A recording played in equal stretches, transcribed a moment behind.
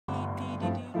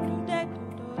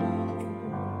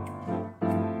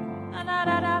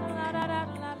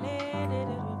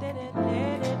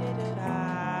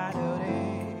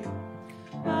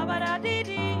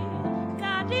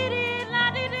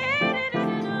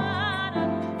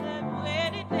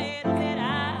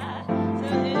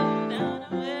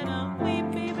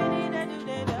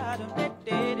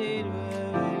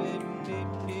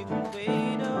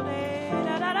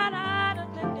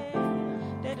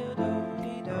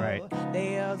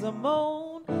There's a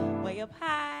moon way up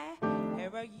high.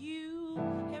 Here are you,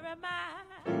 here am I.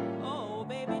 Oh,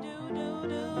 baby,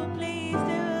 do, please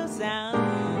do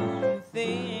something.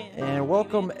 And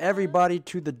welcome everybody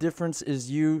to the Difference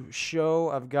Is You show.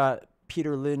 I've got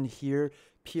Peter Lin here.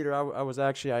 Peter, I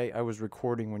was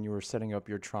recording when you were setting up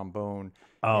your trombone,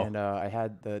 and I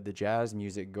had the jazz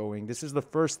music going. This is the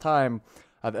first time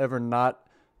I've ever not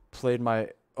played my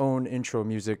own intro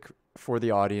music for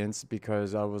the audience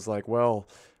because I was like, well,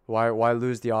 why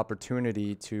lose the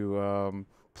opportunity to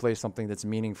play something that's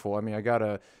meaningful? I mean, I got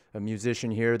a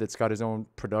musician here that's got his own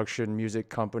production music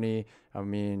company. I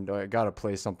mean, I got to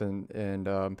play something,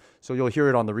 and so you'll hear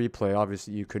it on the replay.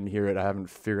 Obviously, you couldn't hear it. I haven't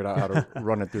figured out how to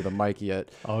run it through the mic yet.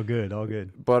 All good, all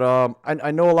good. But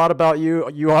I know a lot about you.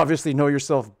 You obviously know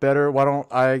yourself better. Why don't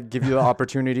I give you the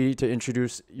opportunity to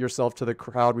introduce yourself to the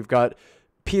crowd? We've got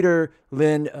Peter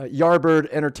Lin, Yarbird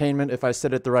Entertainment, if I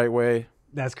said it the right way.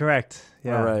 That's correct.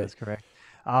 Yeah, all right. That's correct.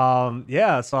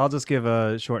 Yeah, so I'll just give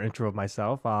a short intro of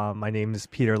myself. My name is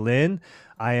Peter Lin.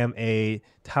 I am a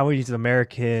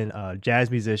Taiwanese-American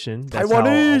jazz musician.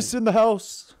 Taiwanese in the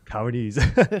house.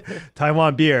 Taiwanese.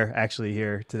 Taiwan beer, actually,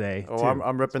 here today. Oh,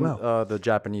 I'm repping the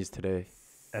Japanese today.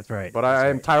 That's right. But I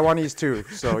am Taiwanese too,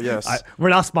 so yes. We're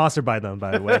not sponsored by them,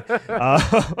 by the way.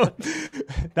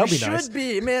 That'd be nice. Should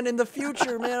be, man, in the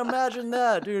future, man. Imagine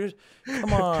that, dude.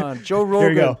 Come on, Joe Rogan.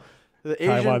 Here you go.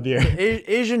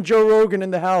 The Asian Joe Rogan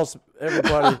in the house,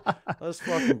 everybody. Let's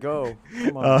fucking go.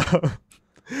 Come on.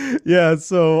 Yeah,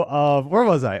 so where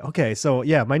was I? Okay, so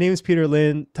yeah, my name is Peter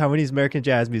Lin, Taiwanese-American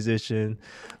jazz musician.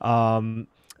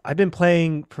 I've been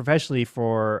playing professionally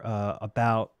for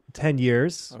about 10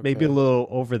 years, maybe a little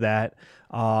over that.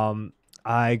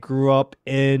 I grew up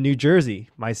in New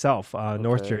Jersey myself,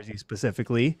 North Jersey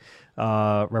specifically,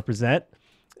 represent.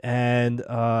 And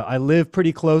I live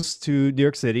pretty close to New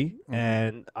York City,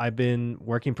 and I've been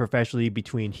working professionally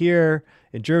between here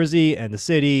in Jersey and the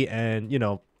city, and, you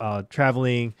know,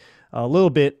 traveling a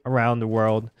little bit around the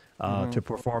world to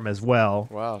perform as well.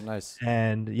 Wow, nice.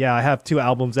 And yeah, I have 2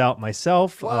 albums out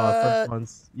myself.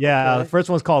 The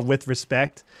first one's called With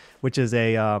Respect, which is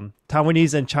a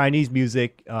Taiwanese and Chinese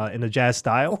music in a jazz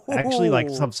style. Actually,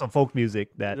 like some folk music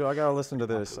that. Dude, I gotta listen to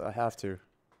this. I have to.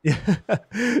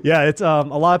 Yeah, it's a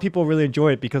lot of people really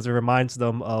enjoy it because it reminds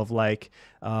them of like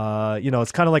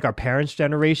it's kind of like our parents'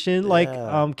 generation, like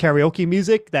karaoke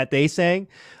music that they sang,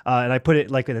 and I put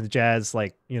it like in a jazz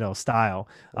style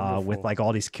with like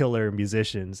all these killer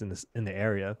musicians in the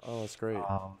area. Oh, that's great.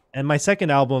 And my second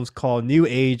album's called New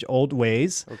Age Old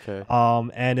Ways. Okay.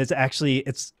 And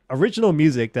it's original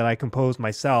music that I composed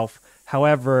myself.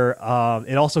 However,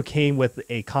 it also came with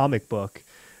a comic book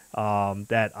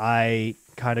that I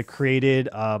kind of created.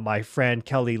 My friend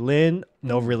Kelly Lin,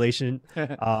 no relation,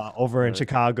 over in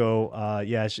Chicago.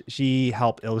 She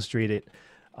helped illustrate it,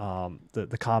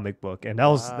 the comic book, and that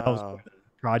was a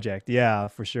project. Yeah,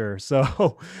 for sure.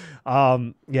 So,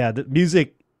 the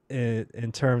music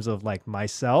in terms of like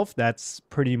myself, that's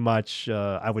pretty much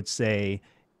I would say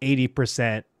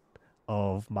 80%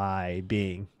 of my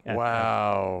being.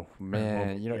 Wow,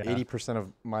 man! 80%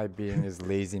 of my being is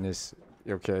laziness.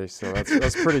 Okay, so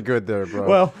that's pretty good there,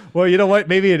 bro. Well, you know what?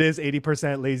 Maybe it is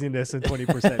 80% laziness and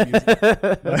 20% music.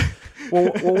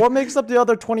 well, what makes up the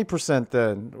other 20%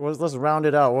 then? Let's round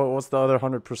it out. What's the other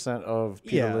 100% of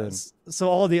Peter Lin? So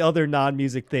all the other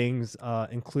non-music things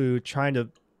include trying to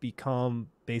become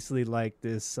basically like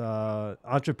this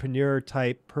entrepreneur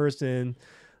type person.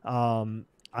 I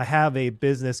have a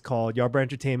business called Yarbird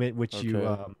Entertainment, which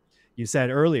you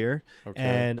said earlier,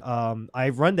 and I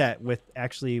run that with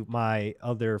actually my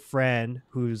other friend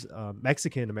who's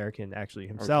Mexican American actually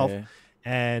himself,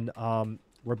 and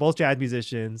we're both jazz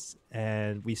musicians,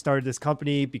 and we started this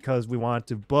company because we wanted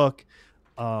to book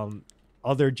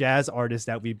other jazz artists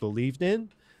that we believed in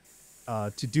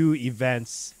to do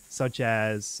events such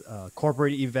as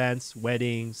corporate events,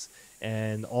 weddings,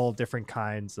 and all different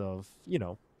kinds of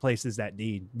places that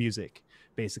need music.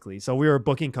 Basically, so we were a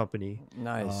booking company.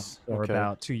 Nice. For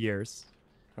about 2 years.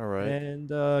 All right. And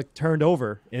turned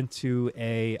over into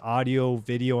a audio,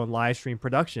 video, and live stream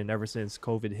production ever since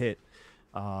COVID hit.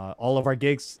 All of our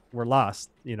gigs were lost.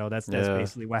 That's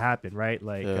basically what happened, right?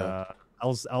 Like I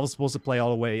was supposed to play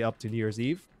all the way up to New Year's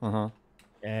Eve,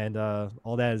 and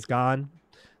all that is gone.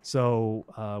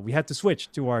 So we had to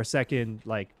switch to our second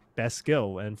best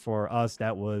skill. And for us,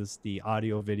 that was the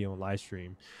audio, video, and live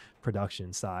stream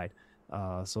production side.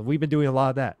 So we've been doing a lot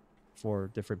of that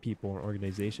for different people and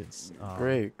organizations.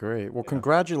 Great. Well,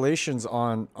 congratulations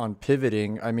on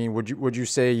pivoting. I mean, would you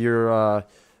say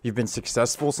you've been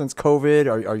successful since COVID?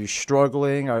 Are you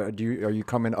struggling? Are you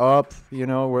coming up? You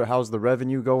know, how's the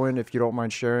revenue going? If you don't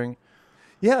mind sharing.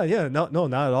 Yeah, no,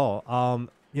 not at all.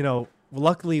 You know,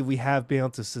 luckily we have been able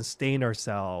to sustain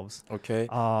ourselves. Okay.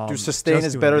 Dude, sustain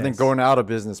is better than going out of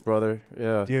business, brother.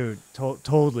 Yeah. Dude,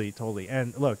 totally.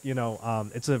 And look, you know,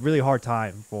 it's a really hard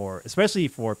time especially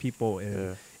for people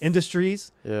in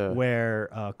industries where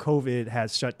COVID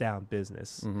has shut down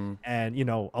business. And, you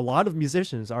know, a lot of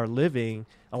musicians are living,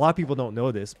 a lot of people don't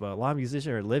know this, but a lot of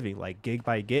musicians are living like gig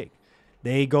by gig.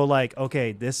 They go like,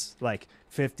 okay, this like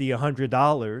 $50,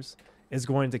 $100 is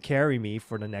going to carry me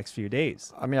for the next few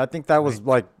days. I mean, I think that was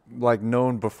like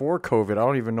known before COVID. I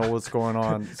don't even know what's going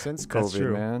on since COVID, That's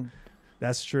true. Man.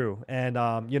 That's true. And,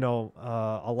 you know,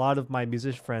 a lot of my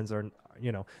musician friends are,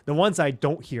 you know, the ones I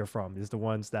don't hear from is the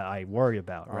ones that I worry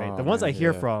about, right? The ones I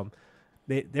hear from,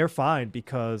 they're fine,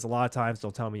 because a lot of times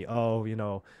they'll tell me, oh, you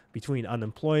know, between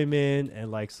unemployment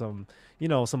and like some, you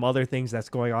know, some other things that's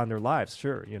going on in their lives.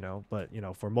 Sure. You know, but, you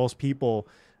know, for most people,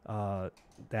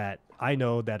 that I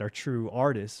know that are true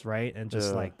artists, right? And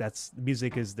just like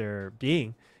music is their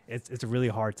being. It's a really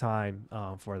hard time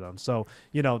for them. So,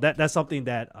 you know, that's something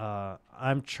that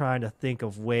I'm trying to think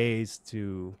of ways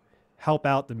to help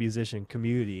out the musician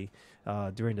community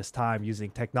during this time using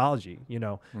technology. You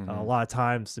know, a lot of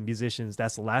times the musicians,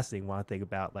 that's the last thing we want to think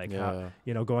about, like how,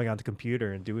 you know, going on the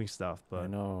computer and doing stuff. But I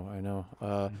know.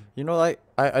 You know, like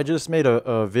I just made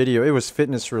a video. It was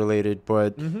fitness related,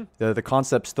 but the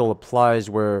concept still applies,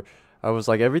 where I was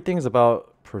like, everything's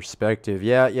about perspective.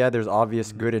 Yeah, there's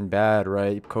obvious good and bad,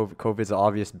 right? COVID's an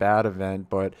obvious bad event,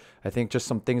 but I think just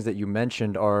some things that you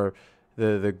mentioned are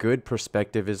the good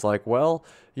perspective is like, well,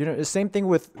 you know, the same thing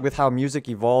with how music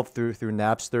evolved through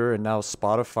Napster and now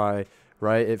Spotify,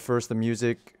 right? At first, the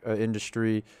music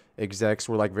industry execs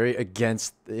were like very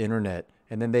against the internet,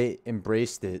 and then they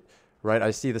embraced it, right?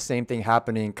 I see the same thing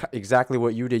happening, exactly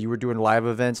what you did. You were doing live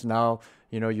events. Now,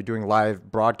 you know, you're doing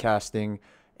live broadcasting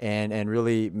and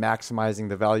really maximizing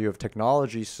the value of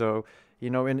technology. So, you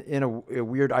know, in a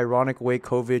weird, ironic way,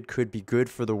 COVID could be good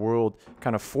for the world,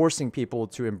 kind of forcing people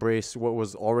to embrace what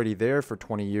was already there for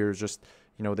 20 years. Just,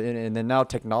 you know, and then now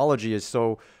technology is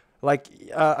so, like,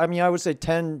 I mean, I would say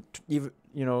 10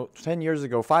 years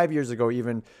ago, 5 years ago,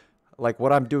 even, like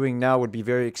what I'm doing now would be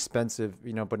very expensive,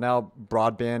 you know, but now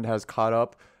broadband has caught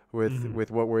up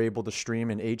with what we're able to stream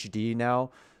in HD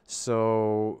now.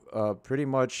 So pretty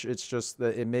much it's just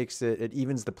that it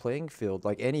evens the playing field.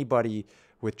 Like anybody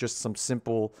with just some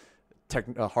simple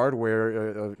hardware,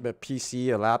 a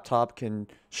PC, a laptop can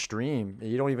stream.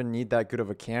 You don't even need that good of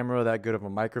a camera, that good of a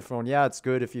microphone. Yeah, it's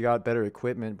good if you got better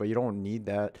equipment, but you don't need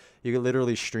that. You can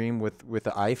literally stream with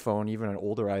the iPhone, even an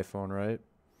older iPhone, right?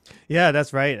 Yeah,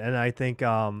 that's right. And I think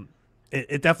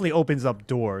it definitely opens up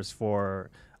doors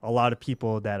for a lot of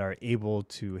people that are able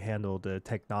to handle the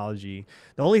technology.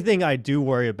 The only thing I do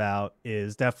worry about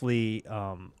is definitely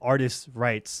artists'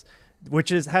 rights, which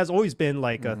has always been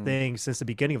like a thing since the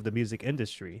beginning of the music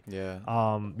industry. Yeah.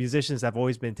 Musicians have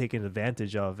always been taking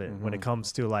advantage of it when it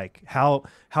comes to like how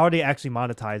are they actually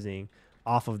monetizing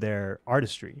off of their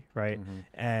artistry, right?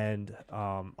 And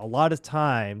a lot of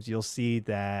times you'll see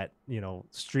that, you know,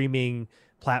 streaming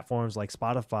platforms like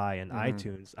Spotify and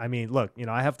iTunes. I mean, look, you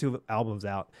know, I have 2 albums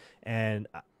out, and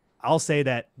I'll say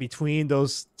that between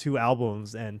those 2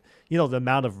 albums and, you know, the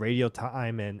amount of radio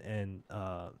time and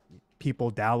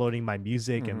people downloading my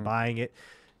music and buying it,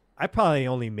 I probably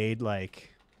only made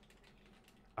like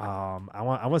I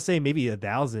want to say maybe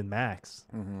 1,000 max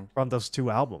from those 2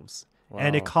 albums. Wow.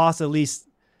 And it costs at least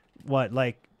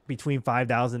like between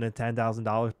 $5,000 and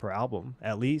 $10,000 per album,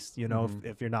 at least, you know,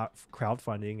 if you're not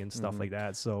crowdfunding and stuff like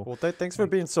that. So, well, thanks for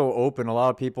being so open. A lot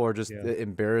of people are just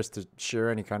embarrassed to share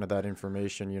any kind of that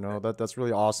information. You know, that's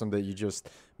really awesome that you just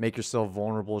make yourself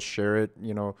vulnerable, share it.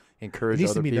 You know, encourage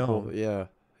other people. Yeah.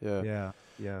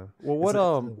 Well,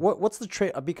 what's the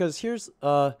trade? Because here's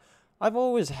I've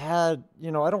always had,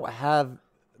 you know, I don't have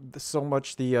so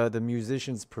much the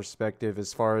musician's perspective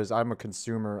as far as I'm a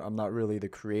consumer. I'm not really the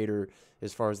creator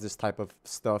as far as this type of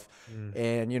stuff.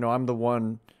 And, you know, I'm the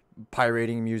one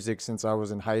pirating music since I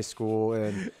was in high school,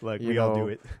 and like we all do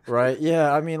it. Right.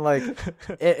 Yeah. I mean, like,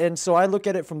 and so I look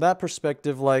at it from that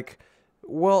perspective, like,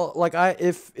 well, like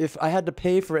if I had to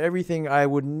pay for everything, I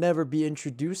would never be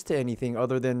introduced to anything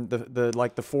other than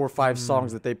the 4 or 5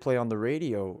 songs that they play on the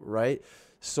radio. Right.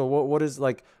 So what is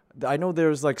like, I know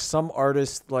there's like some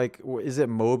artists, like, is it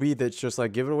Moby, that's just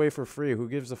like, give it away for free. Who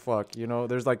gives a fuck? You know,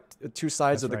 there's like two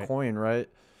sides of the coin, right?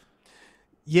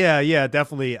 Yeah,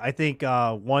 definitely. I think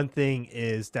one thing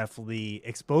is definitely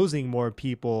exposing more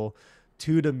people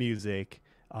to the music.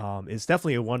 Is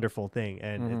definitely a wonderful thing,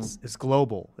 and it's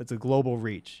global. It's a global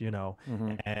reach, you know.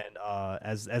 And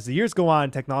as the years go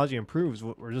on, technology improves.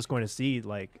 We're just going to see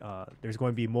like there's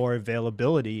going to be more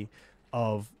availability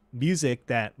of music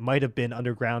that might have been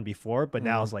underground before, but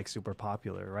now is like super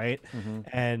popular, right?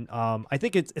 And I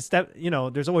think it's that, you know,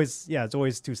 there's always it's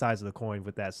always two sides of the coin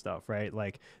with that stuff, right?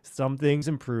 Like some things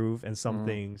improve and some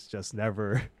things just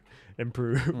never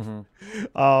improve.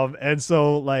 And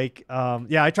so like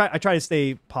I try to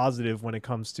stay positive when it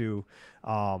comes to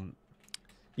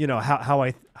you know,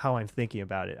 how I'm thinking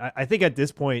about it. I think at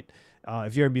this point,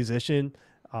 if you're a musician,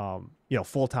 you know,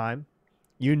 full time,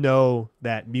 you know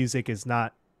that music is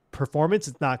not performance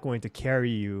is not going to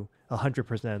carry you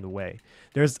 100% of the way.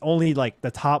 There's only like the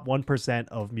top 1%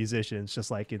 of musicians, just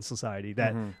like in society,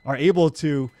 that are able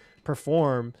to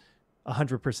perform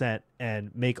 100%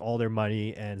 and make all their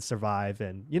money and survive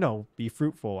and, you know, be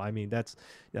fruitful. I mean, that's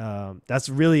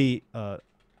really what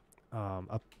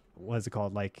is it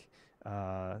called? Like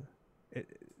a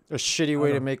shitty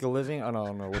way to make a living. I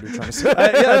don't know what you're trying to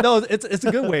say. No, it's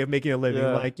a good way of making a living.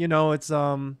 Like, you know, it's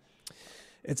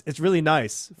really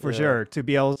nice for sure to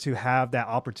be able to have that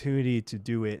opportunity to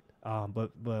do it. But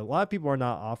a lot of people are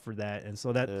not offered that, and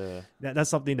so that's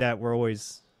something that we're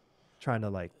always trying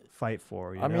to like fight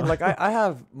for. You know? Mean, like I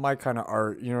have my kind of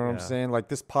art. You know what I'm saying? Like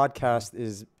this podcast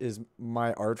is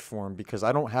my art form, because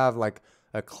I don't have like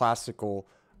a classical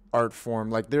art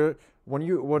form. Like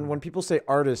when people say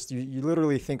artist, you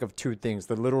literally think of two things: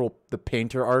 the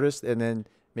painter artist, and then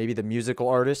maybe the musical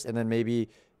artist, and then maybe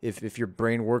if your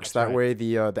brain works way,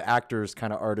 the actor's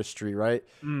kind of artistry, right?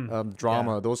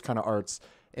 Drama, those kind of arts.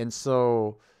 And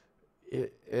so, Peter,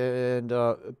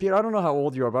 I don't know how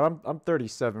old you are, but I'm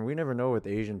 37. We never know with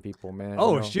Asian people, man.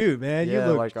 Oh, you know? Shoot, man, you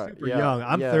look like super young.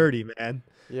 I'm 30, man.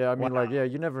 Yeah, I mean,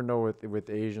 you never know with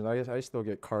Asians. I still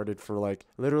get carded for, like,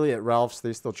 literally at Ralph's,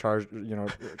 they still charge, you know,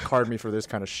 card me for this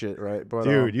kind of shit, right? But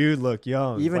dude, you look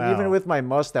young. Even with my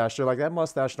mustache, they're like, that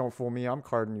mustache don't fool me. I'm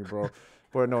carding you, bro.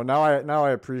 But no, now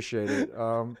I appreciate it.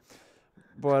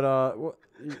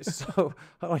 So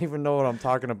I don't even know what I'm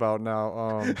talking about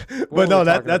now. But no,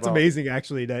 that's amazing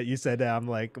actually that you said that. I'm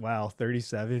like, wow,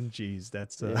 37. Jeez,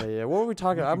 that's yeah. What were we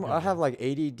talking? I have like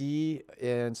ADD,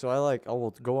 and so I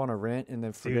will go on a rant and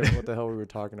then forget what the hell we were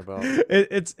talking about.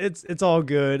 It's all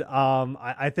good.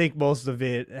 I think most of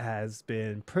it has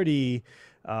been pretty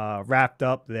wrapped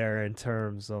up there in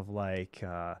terms of like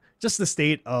just the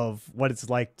state of what it's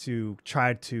like to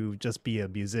try to just be a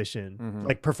musician,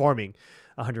 like performing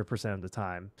 100% of the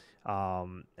time.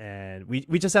 And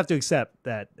we just have to accept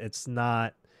that that's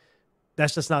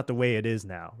just not the way it is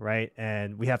now, right?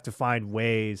 And we have to find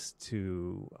ways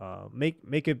to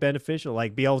make it beneficial,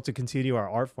 like be able to continue our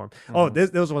art form. Oh,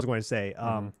 this was what I was going to say.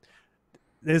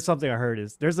 There's something I heard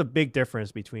is there's a big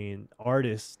difference between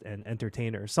artist and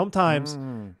entertainer. Sometimes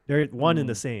they're one and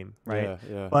the same, right?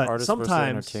 Yeah. But artist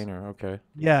sometimes versus entertainer, okay.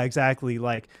 Yeah, exactly.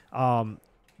 Like the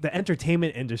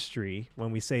entertainment industry,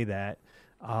 when we say that,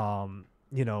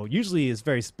 you know, usually is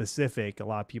very specific. A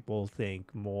lot of people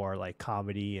think more like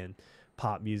comedy and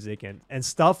pop music and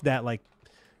stuff that like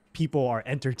people are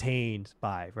entertained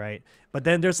by, right? But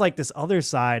then there's like this other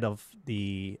side of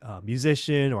the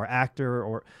musician or actor,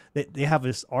 or they have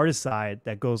this artist side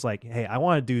that goes like, hey, I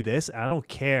want to do this. And I don't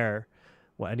care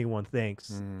what anyone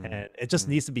thinks. And it just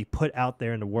needs to be put out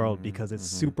there in the world because it's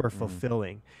super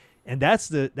fulfilling. And that's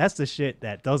the shit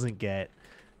that doesn't get,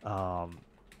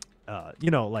 you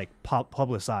know, like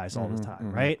publicized all the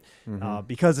time, right?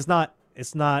 Because it's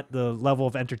not the level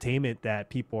of entertainment that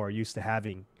people are used to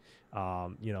having.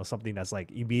 You know, something that's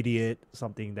like immediate,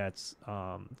 something that's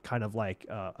kind of like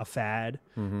a fad,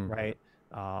 right?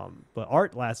 But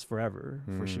art lasts forever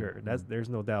for sure. There's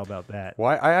no doubt about that.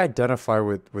 Well, I identify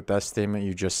with that statement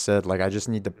you just said. Like, I just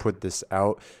need to put this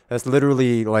out. That's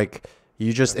literally like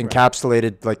you just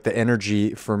encapsulated like the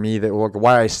energy for me that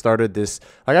why I started this.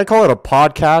 Like, I call it a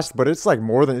podcast, but it's like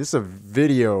more than it's a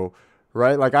video.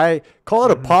 Right? Like, I call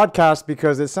it a podcast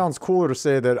because it sounds cooler to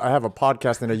say that I have a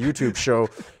podcast than a YouTube show.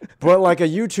 But like a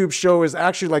YouTube show is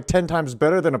actually like 10 times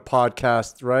better than a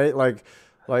podcast, right? Like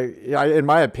in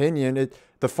my opinion,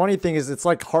 the funny thing is it's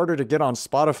like harder to get on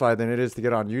Spotify than it is to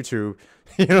get on YouTube.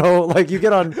 You know, like you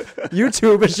get on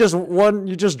YouTube, it's just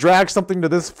you just drag something to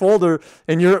this folder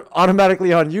and you're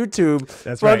automatically on YouTube.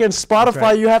 That's right. right. Again, Spotify,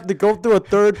 right. You have to go through a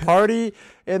third party,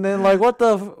 and then like what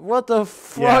the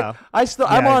fuck? Yeah.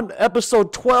 I'm on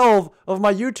episode 12 of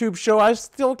my YouTube show. I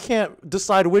still can't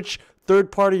decide which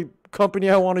third party company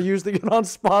I want to use to get on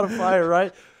Spotify,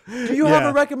 right? Do you have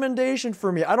a recommendation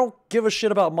for me? I don't give a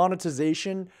shit about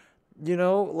monetization. You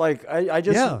know, like I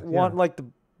just want like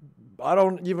I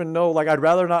don't even know. Like I'd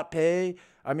rather not pay.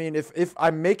 I mean, if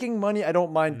I'm making money, I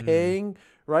don't mind paying,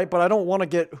 right? But I don't want to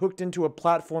get hooked into a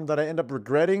platform that I end up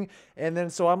regretting. And then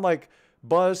so I'm like,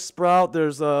 Buzzsprout,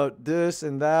 there's this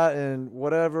and that and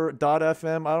whatever,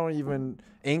 .fm. I don't even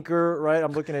Anchor, right?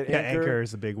 I'm looking at Anchor. Anchor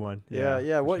is a big one.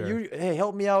 Yeah. What sure. Hey,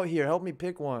 help me out here. Help me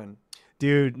pick one.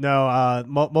 Dude, no.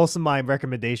 Most of my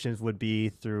recommendations would be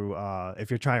through if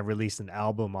you're trying to release an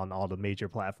album on all the major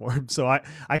platforms. So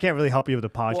I can't really help you with the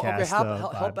podcast. Well,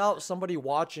 okay, help out somebody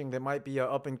watching that might be an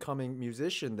up and coming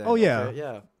musician. Then. Oh yeah, okay,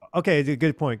 yeah. Okay,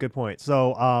 good point.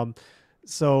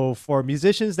 So for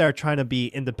musicians that are trying to be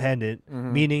independent,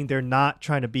 meaning they're not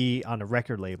trying to be on a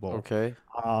record label. Okay.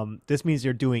 This means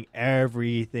you're doing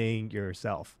everything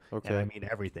yourself. Okay. And I mean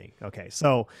everything. Okay.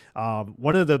 So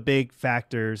one of the big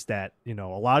factors that, a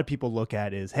lot of people look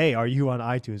at is, hey, are you on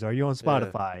iTunes? Are you on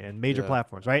Spotify and major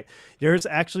platforms, right? There's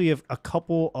actually a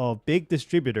couple of big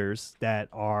distributors that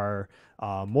are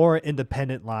more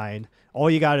independent line. All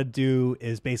you got to do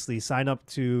is basically sign up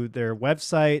to their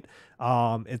website.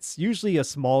 It's usually a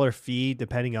smaller fee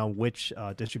depending on which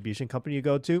distribution company you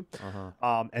go to.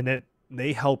 And then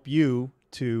they help you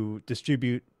to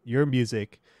distribute your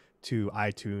music to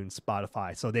iTunes,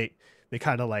 Spotify. So they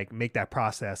kind of like make that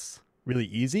process really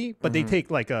easy, but they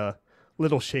take like a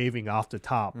little shaving off the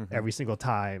top every single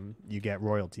time you get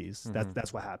royalties.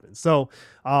 That's what happens. So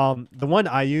the one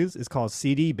I use is called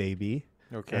CD Baby.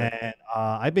 Okay. And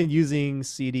I've been using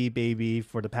CD Baby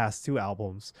for the past 2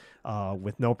 albums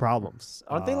with no problems.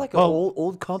 Aren't they like an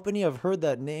old company? I've heard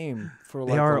that name for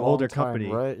like they are a an long older time, company,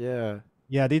 right? Yeah.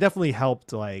 Yeah, they definitely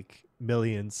helped like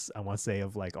millions, I want to say,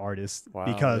 of like artists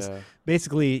because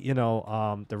basically,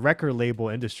 the record label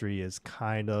industry is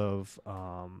kind of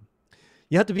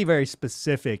you have to be very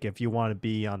specific if you want to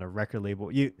be on a record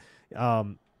label.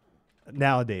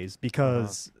 Nowadays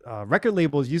because record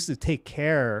labels used to take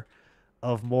care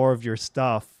of more of your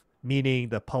stuff, meaning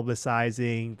the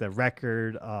publicizing, the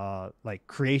record, like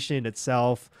creation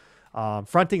itself,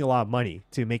 fronting a lot of money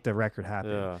to make the record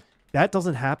happen. Yeah. That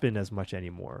doesn't happen as much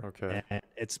anymore. Okay. And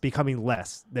it's becoming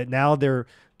less. That now they're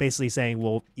basically saying,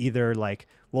 well, either like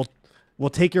we'll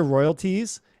take your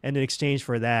royalties, and in exchange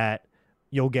for that,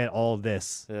 you'll get all of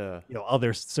this,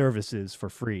 other services for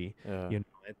free. Yeah.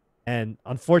 And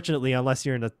unfortunately, unless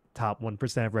you're in the top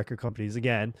 1% of record companies,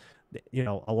 again,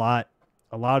 a lot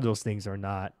of those things are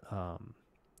not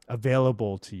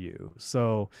available to you.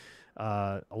 So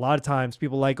a lot of times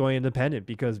people like going independent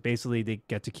because basically they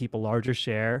get to keep a larger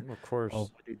share of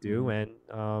what they do.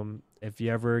 And if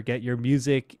you ever get your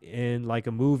music in like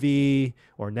a movie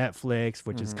or Netflix,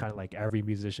 which is kind of like every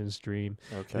musician's dream,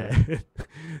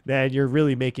 then you're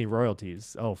really making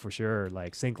royalties. Oh, for sure.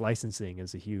 Like sync licensing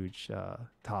is a huge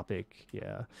topic.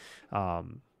 Yeah.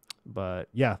 But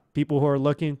yeah, people who are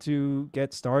looking to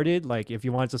get started, like if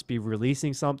you want to just be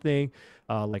releasing something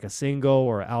like a single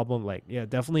or album, like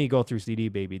definitely go through CD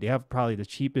Baby. They have probably the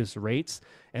cheapest rates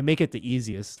and make it the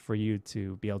easiest for you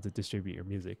to be able to distribute your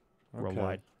music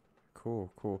worldwide.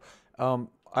 Cool.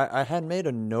 I had made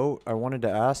a note. I wanted to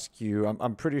ask you.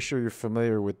 I'm pretty sure you're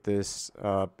familiar with this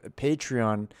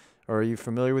Patreon. Or are you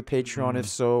familiar with Patreon? If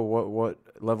so, what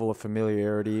level of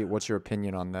familiarity? What's your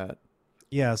opinion on that?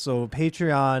 Yeah, so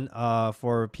Patreon,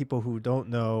 for people who don't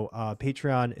know,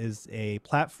 Patreon is a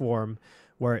platform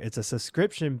where it's a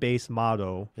subscription-based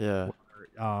model. Yeah.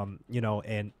 Where,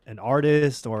 an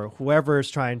artist or whoever is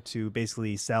trying to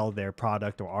basically sell their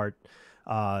product or art,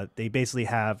 they basically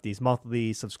have these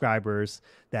monthly subscribers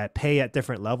that pay at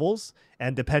different levels.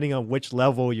 And depending on which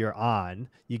level you're on,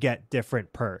 you get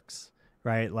different perks.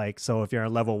 Right, like so, if you're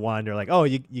on level 1, you're like, oh,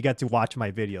 you get to watch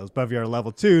my videos. But if you're on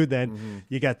level 2, then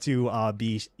you get to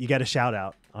you get a shout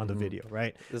out on the video,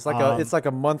 right? It's like it's like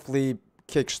a monthly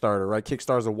Kickstarter, right?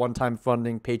 Kickstarter is a one-time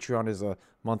funding. Patreon is a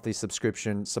monthly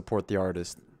subscription. Support the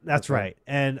artist. That's right.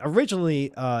 And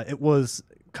originally, it was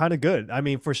kind of good. I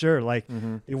mean, for sure, like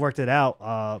they worked it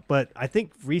out. But I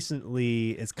think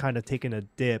recently it's kind of taken a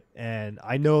dip, and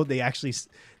I know they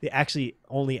actually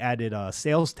only added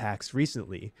sales tax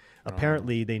recently.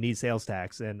 Apparently, they need sales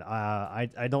tax, and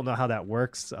I don't know how that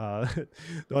works. Don't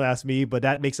ask me, but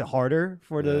that makes it harder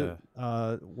for the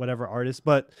whatever artist.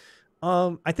 But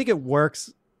I think it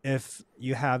works if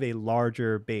you have a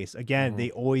larger base. Again,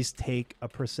 they always take a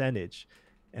percentage.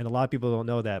 And a lot of people don't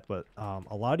know that, but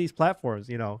a lot of these platforms,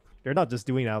 you know, they're not just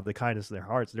doing it out of the kindness of their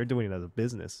hearts. They're doing it as a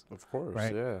business. Of course,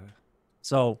 right? yeah.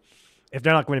 So if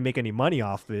they're not going to make any money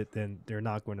off it, then they're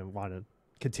not going to want to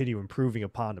continue improving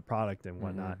upon the product and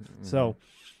whatnot. So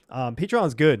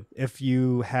Patreon's good if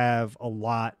you have a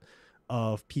lot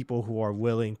of people who are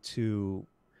willing to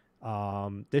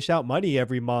dish out money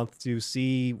every month to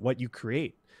see what you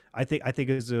create. I think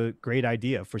it's a great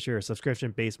idea for sure.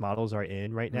 Subscription-based models are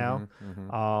in right now.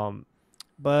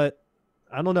 But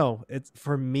I don't know. It's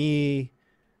for me,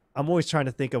 I'm always trying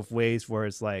to think of ways where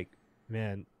it's like,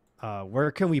 man,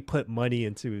 where can we put money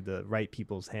into the right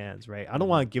people's hands, right? I don't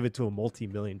want to give it to a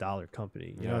multi-million-dollar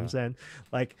company. You know what I'm saying?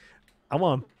 Like, I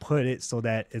want to put it so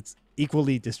that it's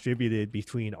equally distributed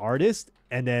between artists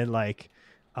and then like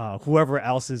whoever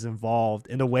else is involved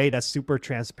in a way that's super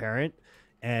transparent.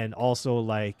 And also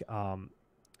like, I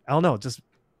don't know, just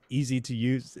easy to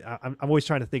use. I'm always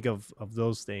trying to think of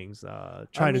those things,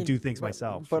 trying to do things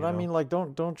myself. But I mean, like,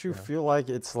 don't you feel like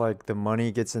it's like the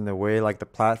money gets in the way, like the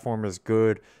platform is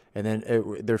good. And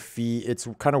then their fee, it's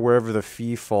kind of wherever the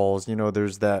fee falls, you know,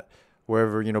 there's that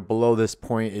wherever, you know, below this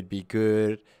point, it'd be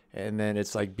good. And then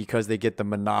it's like, because they get the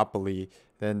monopoly,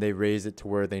 then they raise it to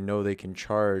where they know they can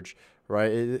charge.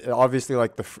 Right. Obviously,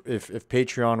 like if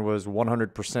Patreon was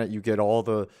 100%, you get all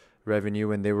the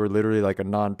revenue, and they were literally like a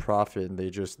nonprofit, and they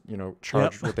just, you know,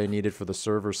 charged what they needed for the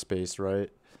server space. Right.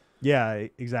 Yeah,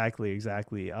 exactly.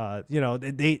 You know,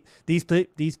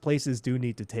 these places do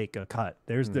need to take a cut.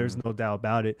 There's no doubt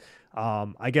about it.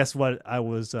 I guess what I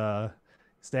was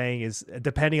saying is,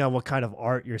 depending on what kind of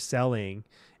art you're selling,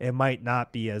 it might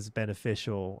not be as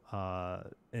beneficial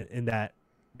in that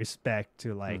respect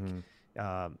to like.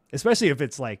 Especially if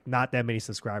it's like not that many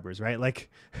subscribers, right? Like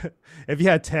if you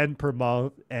had 10 per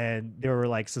month and they were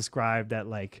like subscribed at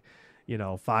like, you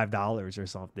know, $5 or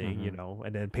something, you know,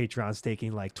 and then Patreon's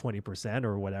taking like 20%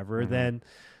 or whatever, then,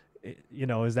 you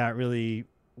know, is that really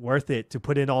worth it to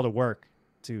put in all the work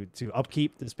to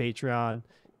upkeep this Patreon,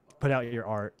 put out your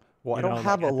art? Well, I don't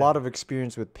have a lot of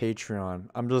experience with Patreon.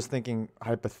 I'm just thinking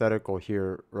hypothetical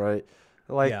here, right?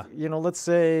 Like, you know, let's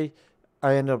say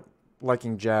I end up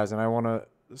liking jazz and I want to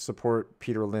support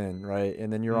Peter Lin, right?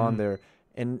 And then you're on there,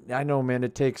 and I know, man,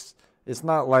 it's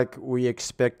not like we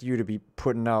expect you to be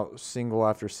putting out single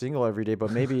after single every day,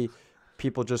 but maybe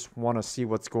people just want to see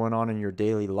what's going on in your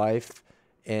daily life,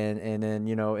 and then,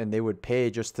 you know, and they would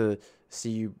pay just to see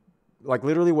you, like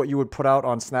literally what you would put out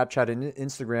on Snapchat and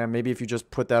Instagram. Maybe if you just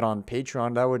put that on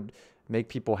Patreon, that would make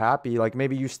people happy. Like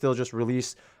maybe you still just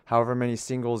release however many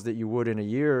singles that you would in a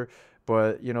year,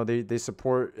 but, you know, they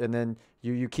support, and then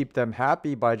you keep them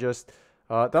happy by just,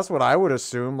 that's what I would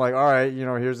assume. Like, all right, you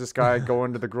know, here's this guy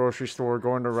going to the grocery store,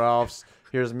 going to Ralph's.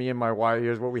 Here's me and my wife.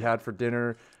 Here's what we had for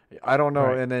dinner. I don't know.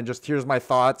 Right. And then just here's my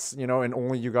thoughts, you know, and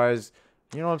only you guys,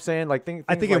 you know what I'm saying? Like,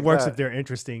 I think it works that. if they're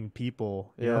interesting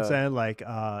people. You know what I'm saying? Like,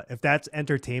 if that's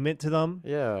entertainment to them,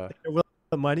 they're willing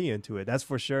to put money into it. That's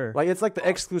for sure. Like, it's like the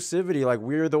exclusivity. Like,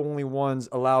 we're the only ones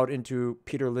allowed into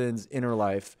Peter Lin's inner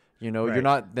life. You know, you're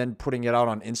not then putting it out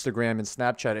on Instagram and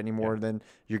Snapchat anymore. Then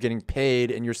you're getting paid,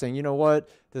 and you're saying, you know what,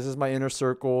 this is my inner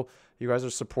circle. You guys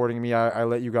are supporting me. I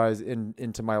let you guys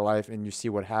into my life, and you see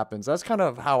what happens. That's kind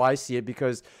of how I see it,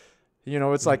 because, you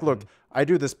know, it's like, look, I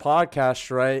do this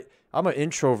podcast, right? I'm an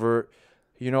introvert.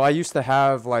 You know, I used to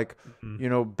have like, you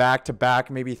know, back to back,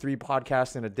 maybe 3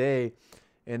 podcasts in a day.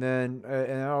 And then,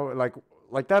 you know,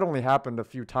 like that only happened a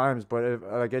few times. But if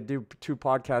like I do 2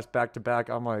 podcasts back to back,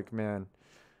 I'm like, man.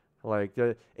 Like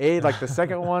like the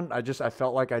second one, I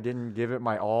felt like I didn't give it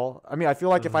my all. I mean, I feel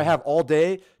like if I have all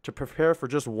day to prepare for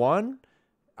just one,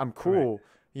 I'm cool,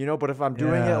 you know. But if I'm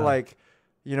doing it like,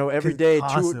 you know, every day,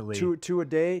 two a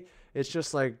day, it's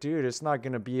just like, dude, it's not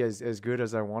gonna be as good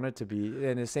as I want it to be.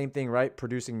 And the same thing, right?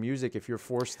 Producing music, if you're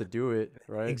forced to do it,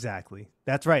 right? Exactly.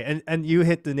 That's right. And you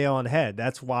hit the nail on the head.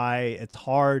 That's why it's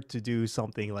hard to do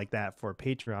something like that for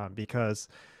Patreon, because,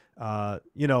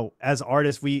 you know, as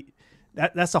artists,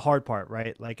 that's the hard part,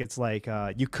 right? Like, it's like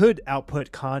you could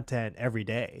output content every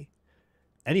day.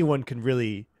 Anyone can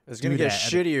really It's gonna get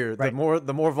shittier. Right.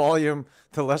 The more volume,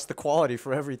 the less the quality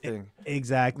for everything.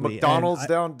 Exactly. McDonald's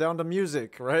down to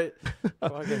music, right?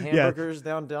 Fucking hamburgers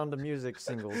down to music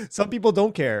singles. Some people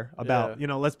don't care about,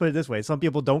 let's put it this way. Some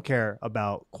people don't care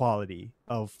about quality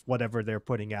of whatever they're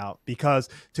putting out, because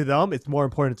to them it's more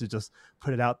important to just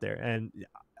put it out there. And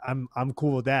I'm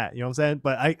cool with that. You know what I'm saying?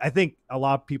 But I think a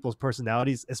lot of people's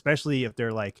personalities, especially if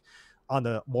they're like on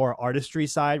the more artistry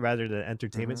side rather than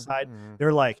entertainment side,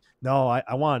 they're like, no,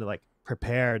 I want to like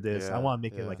prepare this. I want to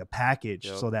make it like a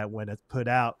package so that when it's put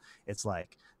out, it's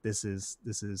like, this is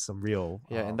some real.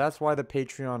 And that's why the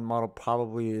Patreon model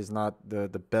probably is not the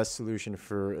best solution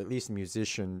for at least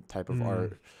musician type of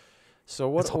art.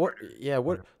 So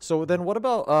so then what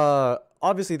about,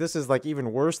 obviously this is like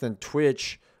even worse than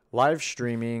Twitch live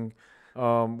streaming.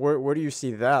 Where do you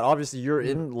see that? Obviously you're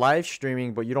in live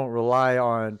streaming, but you don't rely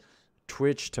on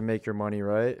Twitch to make your money,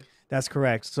 right? That's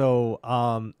correct. So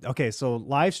so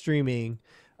live streaming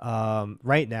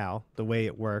right now, the way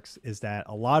it works is that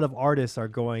a lot of artists are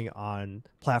going on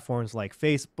platforms like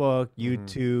Facebook,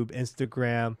 YouTube,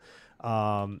 Instagram,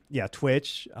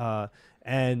 Twitch,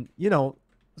 and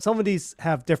some of these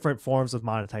have different forms of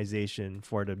monetization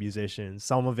for the musicians.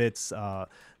 Some of it's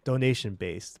donation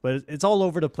based, but it's all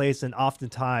over the place, and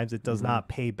oftentimes it does not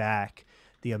pay back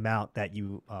the amount that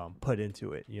you put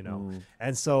into it,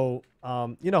 And so,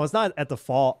 it's not at the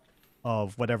fault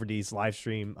of whatever these live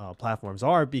stream platforms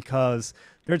are, because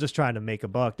they're just trying to make a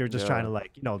buck. They're just trying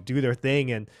to do their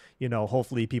thing, and,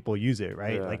 hopefully people use it.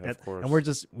 Right. Like that. And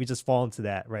we just fall into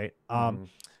that. Right.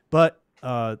 But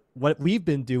what we've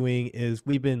been doing is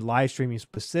we've been live streaming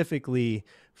specifically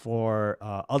for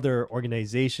other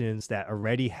organizations that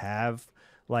already have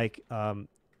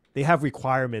they have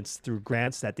requirements through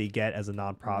grants that they get as a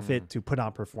nonprofit to put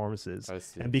on performances. I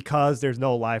see. And because there's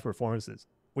no live performances,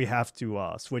 we have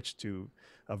to switch to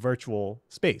a virtual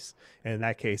space. And in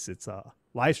that case, it's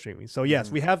live streaming. So yes,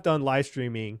 we have done live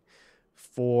streaming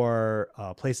for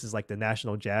places like the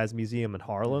National Jazz Museum in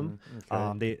Harlem.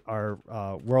 They are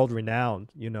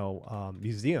world-renowned,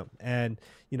 museum, and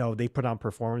they put on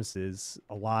performances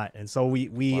a lot. And so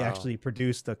we actually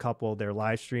produced a couple of their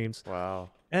live streams.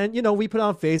 Wow. And we put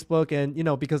on Facebook, and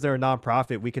because they're a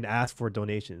nonprofit, we can ask for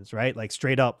donations, right? Like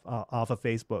straight up off of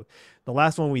Facebook. The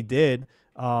last one we did,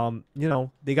 they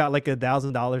got like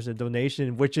 $1,000 in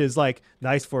donation, which is like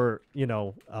nice for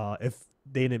if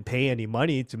they didn't pay any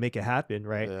money to make it happen,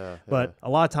 right? But a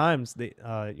lot of times you're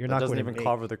not going to doesn't even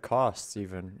cover the costs,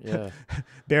 even.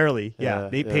 Barely.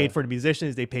 They paid for the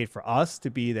musicians, they paid for us to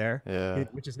be there,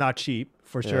 which is not cheap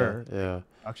for sure.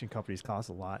 Production companies cost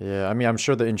a lot. I mean, I'm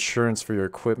sure the insurance for your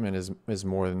equipment is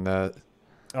more than that.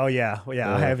 Oh yeah.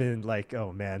 I haven't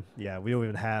oh man, we don't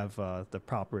even have the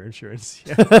proper insurance.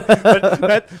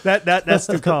 But that's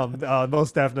to come,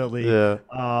 most definitely.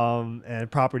 And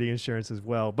property insurance as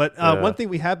well. But one thing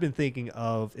we have been thinking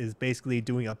of is basically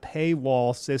doing a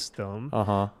paywall system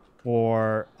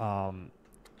for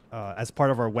as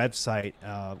part of our website.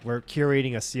 We're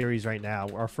curating a series right now.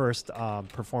 Our first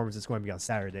performance is going to be on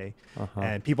Saturday,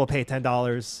 and people pay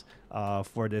 $10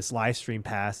 for this live stream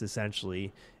pass,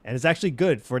 essentially. And it's actually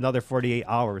good for another 48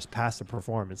 hours past the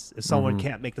performance. If someone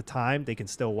can't make the time, they can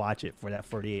still watch it for that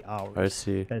 48 hours. I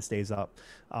see. That it stays up.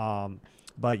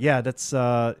 But yeah, that's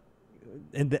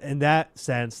in that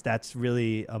sense, that's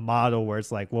really a model where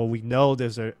it's like, well, we know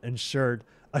there's an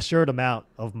assured amount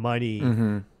of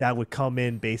money that would come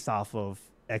in based off of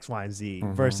X, Y, and Z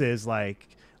versus like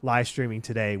live streaming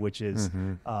today, which is,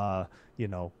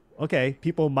 okay,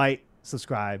 people might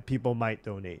subscribe, people might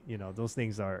donate, those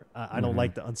things are, I don't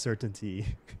like the uncertainty.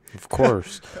 Of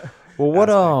course. Well, what,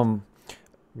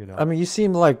 I mean, you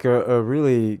seem like a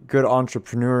really good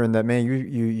entrepreneur in that, man,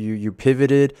 you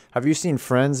pivoted. Have you seen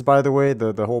Friends, by the way,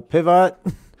 the whole pivot?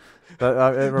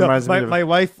 It reminds me of... My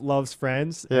wife loves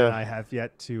Friends, and I have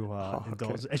yet to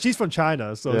indulge. And she's from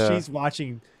China, so she's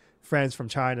watching Friends from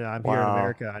China. I'm here in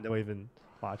America. I don't even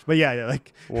watch. But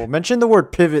well, mention the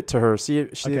word pivot to her. See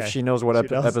if she knows what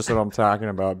episode I'm talking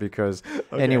about. Because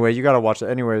anyway, you got to watch it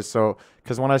anyway. So,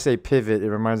 because when I say pivot, it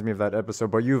reminds me of that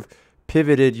episode. But you've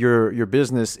pivoted your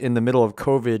business in the middle of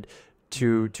COVID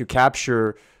to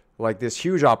capture like this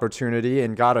huge opportunity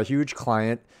and got a huge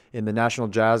client in the National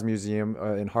Jazz Museum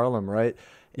in Harlem, right?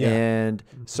 And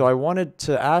so I wanted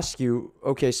to ask you,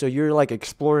 okay, so you're like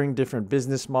exploring different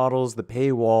business models, the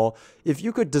paywall. If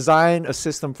you could design a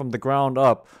system from the ground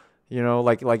up,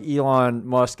 like Elon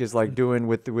Musk is like doing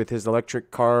with his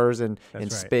electric cars and in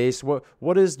space,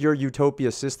 what is your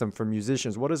utopia system for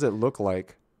musicians? What does it look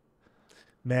like?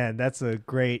 Man, that's a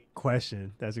great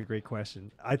question.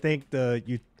 I think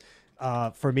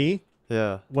for me,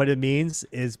 Yeah. What it means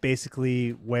is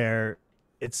basically where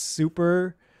it's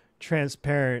super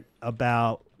transparent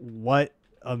about what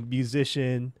a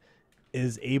musician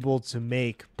is able to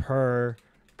make per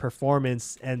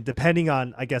performance, and depending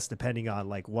on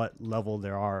like what level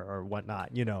there are or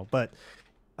whatnot, you know. But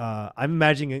I'm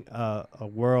imagining a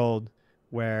world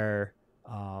where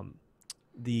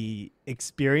the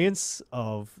experience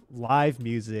of live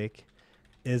music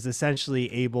is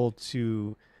essentially able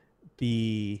to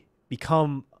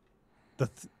become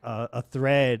a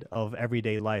thread of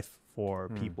everyday life for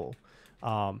people,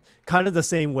 kind of the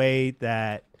same way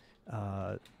that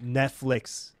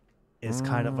Netflix is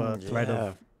kind of a thread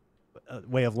of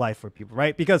way of life for people,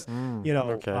 right? Because you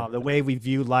know, the way we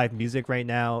view live music right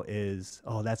now is,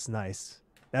 oh, that's nice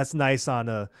on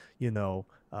a, you know,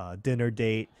 dinner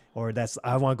date, or that's,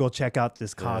 I want to go check out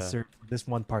this concert this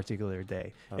one particular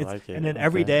day. And then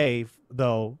every day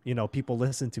though, you know, people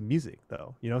listen to music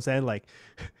though, you know what I'm saying? Like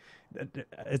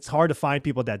it's hard to find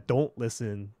people that don't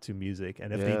listen to music,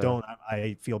 and if they don't,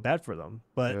 I feel bad for them.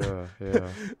 But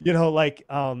you know, like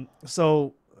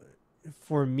so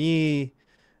for me,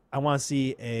 I want to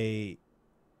see a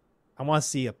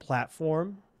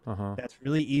platform that's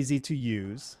really easy to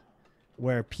use,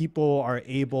 where people are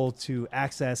able to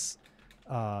access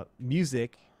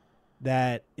music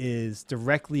that is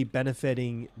directly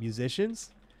benefiting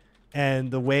musicians.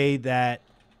 And the way that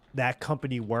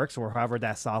company works, or however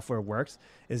that software works,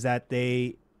 is that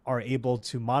they are able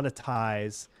to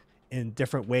monetize in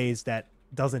different ways that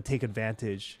doesn't take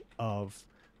advantage of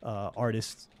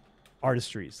artistries,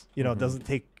 you know, doesn't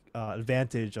take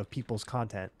advantage of people's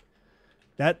content.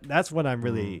 That's what I'm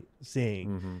really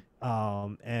seeing.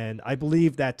 And I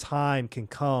believe that time can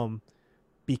come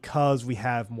because we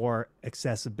have more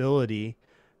accessibility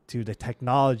to the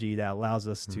technology that allows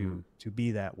us to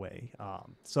be that way.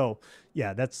 So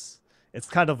yeah, it's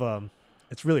kind of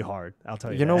it's really hard. I'll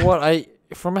tell you. You know what?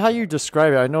 From how you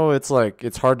describe it, I know it's like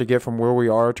it's hard to get from where we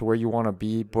are to where you want to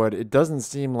be, but it doesn't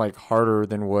seem like harder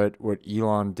than what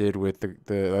Elon did with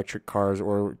the electric cars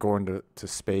or going to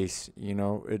space. You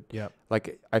know,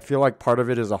 like I feel like part of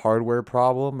it is a hardware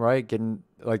problem, right? Getting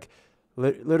like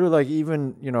literally, like,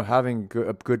 even, you know, having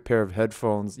a good pair of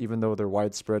headphones, even though they're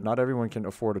widespread, not everyone can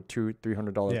afford a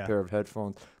 $200-$300 pair of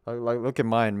headphones. Like look at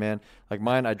mine, man. Like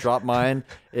mine, I dropped mine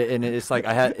and it's like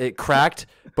it cracked,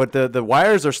 but the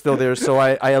wires are still there, so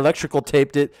I electrical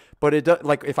taped it. But it does,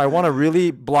 like, if I want to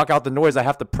really block out the noise, I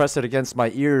have to press it against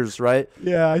my ears, right?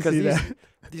 Yeah, I see that.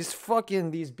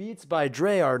 These Beats by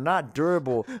Dre are not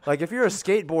durable. Like, if you're a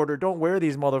skateboarder, don't wear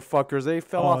these motherfuckers. They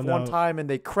fell off one time and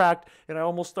they cracked, and I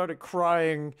almost started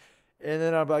crying. And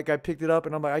then I picked it up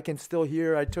and I'm like, I can still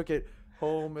hear. I took it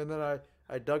home and then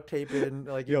I duct tape it, and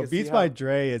like, Beats by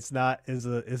Dre, is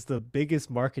the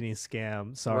biggest marketing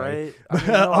scam. Sorry, right?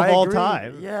 Of all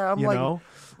time. Yeah,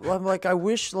 I'm like, I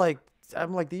wish, like,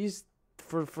 I'm like, these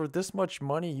for this much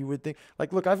money, you would think,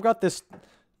 like, look, I've got this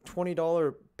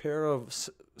 $20 pair of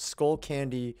skull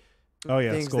candy. Oh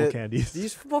yeah, skull candies.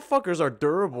 These motherfuckers are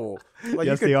durable. Like,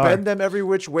 yes, you could bend them every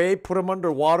which way, put them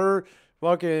underwater,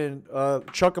 fucking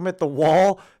chuck them at the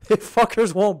wall. They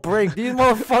fuckers won't break. These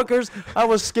motherfuckers, I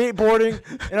was skateboarding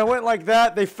and I went like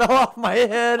that. They fell off my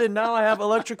head and now I have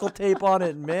electrical tape on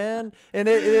it, man. And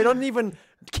it doesn't even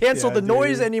cancel the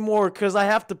noise anymore because I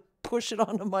have to push it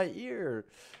onto my ear.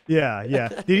 Yeah.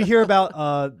 Did you hear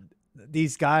about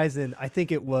these guys? And I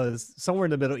think it was somewhere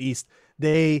in the Middle East.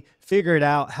 They figured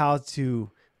out how to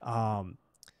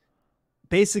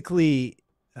basically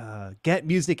get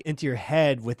music into your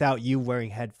head without you wearing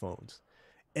headphones.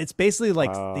 It's basically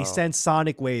like they send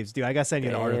sonic waves, dude. I gotta send you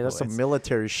an article. That's some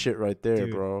military shit right there,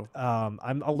 dude, bro.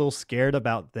 I'm a little scared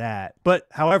about that. But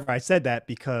however, I said that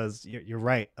because you're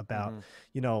right about,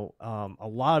 you know, a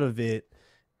lot of it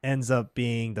ends up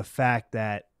being the fact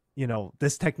that, you know,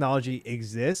 this technology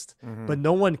exists, but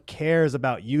no one cares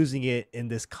about using it in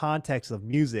this context of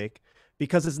music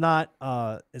because it's not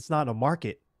a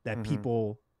market that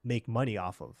people make money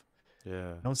off of. Yeah. You know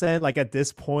what I'm saying? Like, at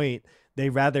this point, they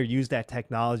rather use that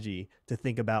technology to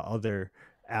think about other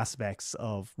aspects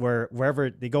of wherever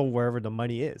they go, wherever the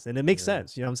money is. And it makes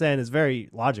sense. You know what I'm saying? It's very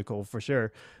logical for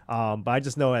sure. But I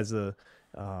just know as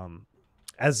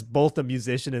both a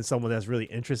musician and someone that's really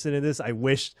interested in this, I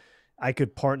wish I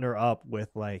could partner up with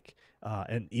like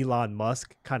an Elon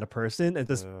Musk kind of person and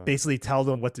just basically tell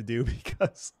them what to do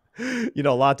because, you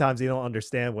know, a lot of times they don't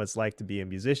understand what it's like to be a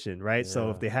musician, right? Yeah.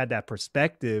 So if they had that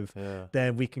perspective,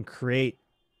 then we can create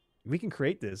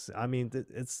this. I mean,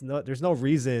 there's no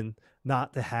reason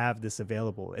not to have this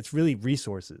available. It's really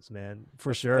resources, man,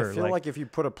 for sure. I feel like if you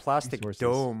put a plastic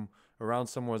dome around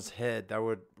someone's head, that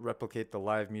would replicate the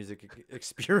live music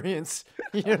experience.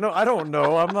 You know, I don't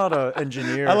know. I'm not an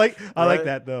engineer. I like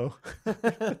that though.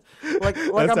 like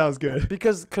that sounds good.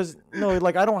 Because no,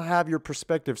 like I don't have your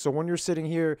perspective. So when you're sitting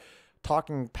here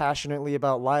talking passionately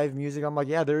about live music, I'm like,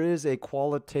 yeah, there is a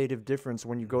qualitative difference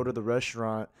when you go to the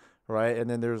restaurant, right? And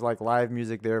then there's like live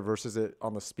music there versus it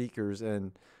on the speakers,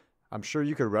 and I'm sure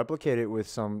you could replicate it with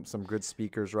some good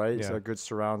speakers, right? It's a good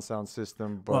surround sound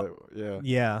system, but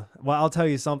yeah. Well, I'll tell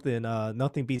you something.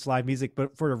 Nothing beats live music,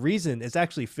 but for a reason, it's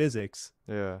actually physics.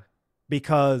 Yeah.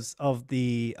 Because of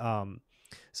the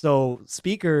so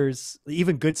speakers,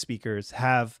 even good speakers,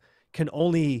 can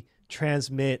only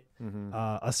transmit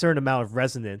a certain amount of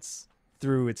resonance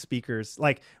through its speakers.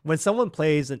 Like when someone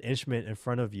plays an instrument in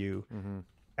front of you,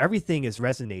 everything is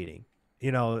resonating.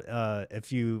 You know,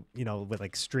 if you know, with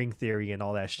like string theory and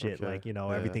all that shit, like, you know,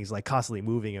 everything's like constantly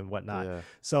moving and whatnot. Yeah.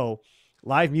 So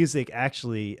live music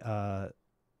actually,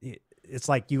 it's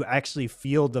like you actually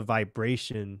feel the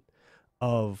vibration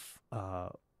of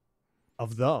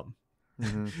them.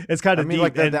 It's kind of deep.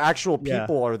 Like the actual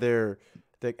people are there.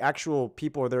 The actual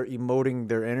people are there emoting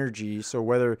their energy. So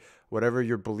whatever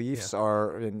your beliefs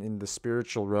are in the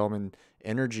spiritual realm and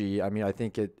energy, I mean, I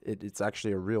think it's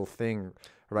actually a real thing.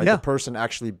 Right, the person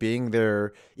actually being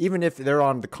there, even if they're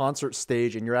on the concert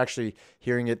stage and you're actually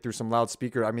hearing it through some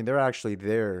loudspeaker, I mean, they're actually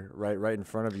there, right in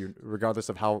front of you, regardless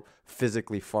of how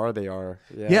physically far they are.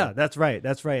 Yeah, that's right,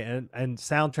 and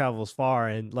sound travels far.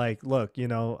 And like, look, you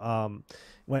know,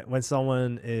 when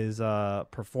someone is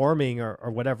performing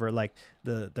or whatever, like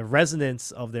the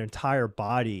resonance of their entire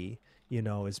body, you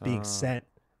know, is being sent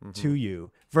to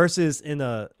you, versus in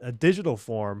a digital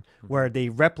form where they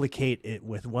replicate it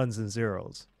with ones and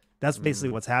zeros. That's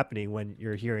basically what's happening when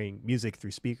you're hearing music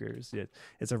through speakers.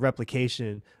 It's a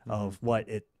replication of what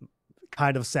it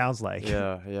kind of sounds like.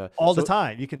 All the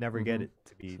time. You can never get it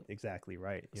to be exactly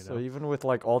right, you know? So even with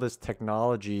like all this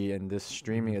technology and this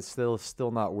streaming, it's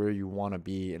still not where you want to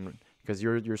be, and because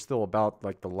you're still about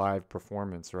like the live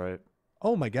performance, right?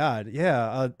 Oh my God.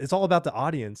 Yeah. It's all about the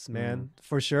audience, man,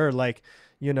 for sure. Like,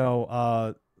 you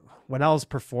know, when I was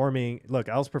performing,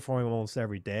 I was performing almost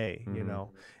every day, you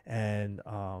know, and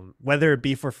whether it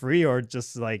be for free or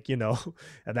just like, you know,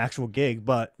 an actual gig,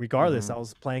 but regardless, I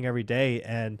was playing every day.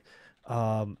 And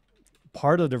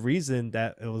part of the reason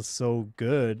that it was so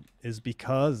good is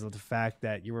because of the fact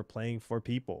that you were playing for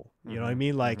people. You know what I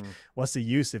mean? Like, what's the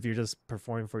use if you're just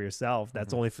performing for yourself?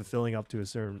 That's only fulfilling up to a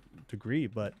certain degree.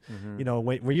 But you know,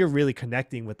 when you're really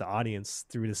connecting with the audience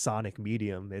through the sonic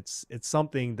medium, it's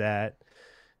something that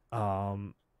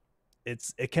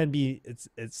it's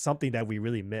something that we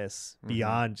really miss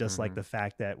beyond just like the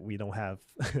fact that we don't have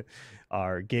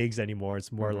our gigs anymore.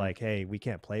 It's more like, hey, we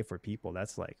can't play for people.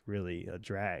 That's like really a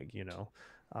drag, you know?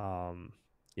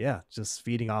 Just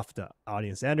feeding off the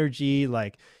audience energy.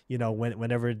 Like, you know,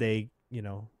 whenever they, you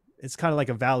know, it's kind of like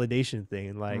a validation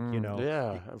thing, like, you know,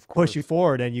 of course, push you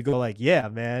forward and you go like, yeah,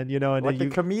 man, you know, and like then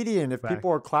the comedian, if people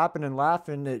are clapping and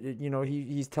laughing, you know,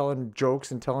 he's telling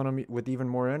jokes and telling them with even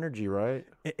more energy, right?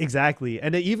 Exactly.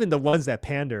 And even the ones that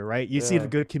pander, right? You see the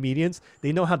good comedians,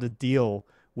 they know how to deal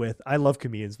with, I love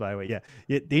comedians, by the way.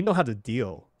 Yeah. They know how to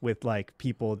deal with like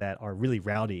people that are really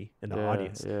rowdy in the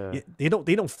audience. They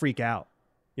don't freak out.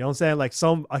 You know what I'm saying? Like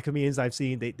some comedians I've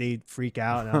seen, they freak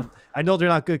out. And I know they're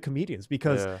not good comedians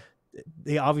because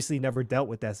they obviously never dealt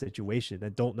with that situation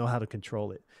and don't know how to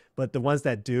control it. But the ones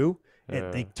that do,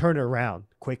 they turn it around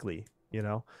quickly, you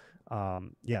know?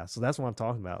 So that's what I'm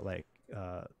talking about. Like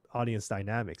audience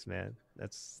dynamics, man.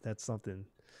 That's something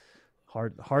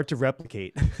hard to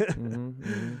replicate.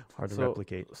 Hard to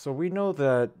replicate. So we know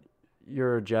that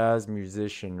you're a jazz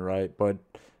musician, right? But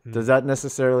does that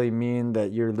necessarily mean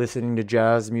that you're listening to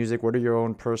jazz music? What are your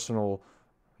own personal,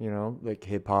 you know, like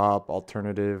hip hop,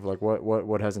 alternative, like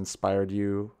what has inspired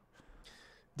you?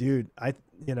 Dude,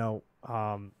 you know,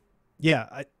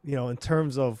 in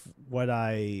terms of what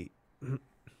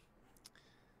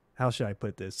how should I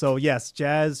put this? So yes,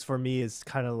 jazz for me is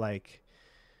kind of like,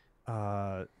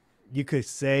 you could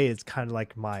say it's kind of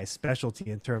like my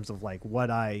specialty in terms of like what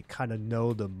I kind of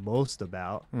know the most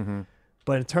about.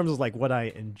 But in terms of like what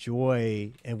I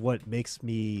enjoy and what makes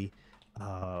me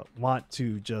want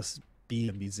to just be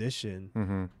a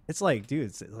musician, it's like, dude,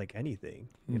 it's like anything.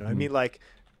 You know what I mean? Like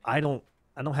I don't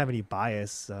have any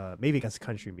bias, maybe against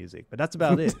country music, but that's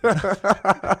about it. But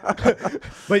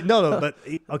but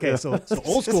okay, so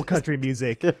old school country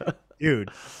music, dude.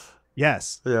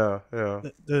 Yes. Yeah.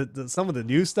 The some of the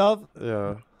new stuff.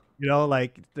 Yeah. You know,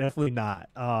 like definitely not.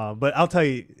 But I'll tell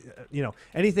you, you know,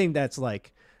 anything that's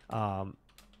like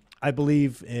I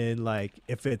believe in like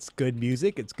if it's good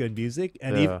music, it's good music,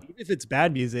 and even if it's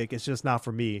bad music, it's just not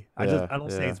for me. I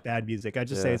don't say it's bad music. I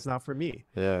just say it's not for me.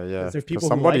 Yeah, yeah. There's people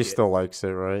somebody who like still likes it,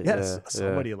 right? Yes,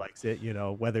 somebody likes it, you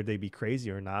know, whether they be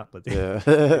crazy or not, but they Yeah.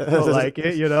 still like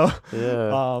it, you know.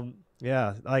 Yeah.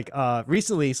 Yeah, like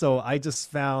recently, so I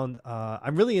just found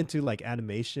I'm really into like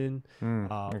animation.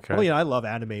 Okay. Well, you know, I love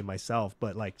anime myself,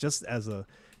 but like just as a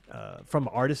from an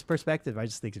artist perspective, I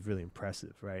just think it's really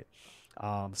impressive, right?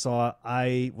 So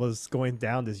I was going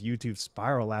down this YouTube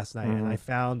spiral last night, and I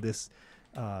found this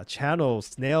channel,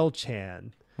 Snail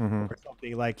Chan, or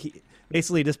something. Like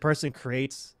basically, this person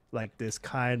creates like this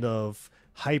kind of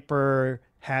hyper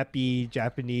happy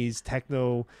Japanese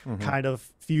techno kind of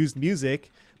fused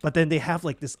music, but then they have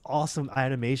like this awesome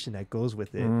animation that goes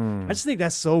with it. I just think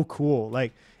that's so cool.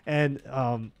 Like, and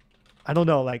I don't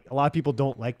know, like a lot of people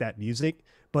don't like that music,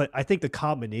 but I think the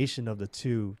combination of the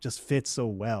two just fits so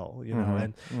well, you know,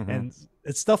 and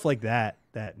it's stuff like that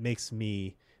that makes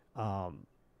me, I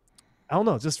don't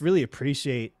know, just really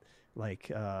appreciate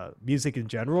like music in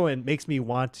general, and makes me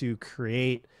want to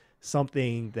create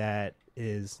something that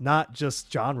is not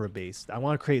just genre based. I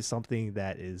want to create something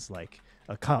that is like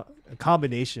a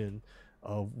combination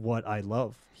of what I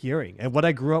love hearing and what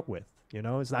I grew up with. You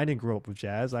know, I didn't grow up with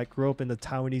jazz. I grew up in the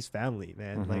Taiwanese family,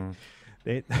 man. Like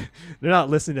they're not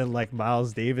listening to like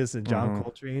Miles Davis and John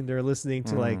Coltrane. They're listening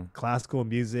to like classical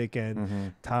music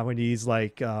and Taiwanese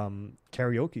like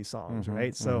karaoke songs,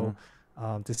 right? So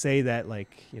to say that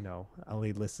like, you know, I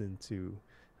only listen to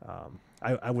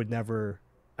I would never,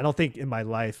 I don't think in my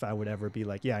life I would ever be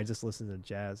like, yeah, I just listen to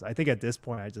jazz. I think at this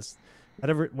point I just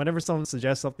whenever someone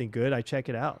suggests something good, I check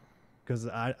it out, because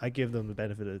I give them the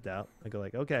benefit of the doubt. I go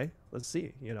like, okay, let's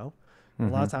see, you know. A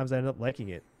lot of times I end up liking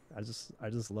it. I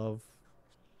just love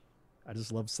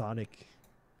sonic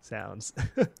sounds.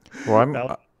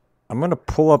 Well, I'm gonna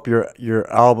pull up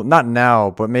your album, not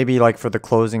now, but maybe like for the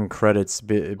closing credits.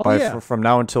 From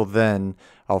now until then,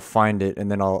 I'll find it and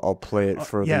then I'll play it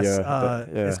for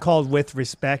It's called With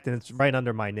Respect, and it's right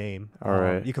under my name. All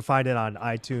right. You can find it on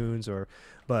iTunes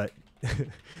but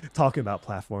talking about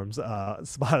platforms,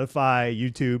 Spotify,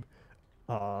 YouTube.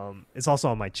 It's also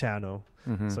on my channel,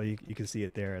 so you can see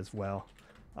it there as well.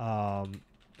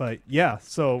 But yeah,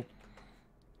 so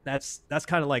that's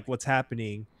kind of like what's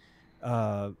happening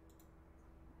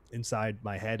inside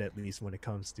my head, at least when it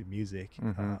comes to music.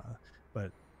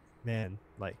 But man,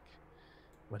 like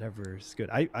whatever is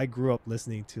good. I grew up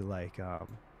listening to like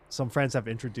some friends have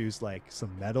introduced like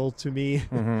some metal to me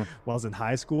while I was in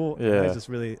high school. Yeah. I just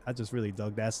really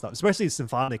dug that stuff, especially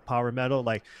symphonic power metal.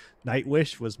 Like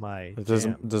Nightwish was my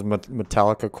jam. Does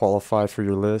Metallica qualify for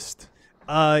your list?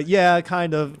 Yeah,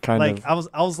 kind of. I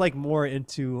was like more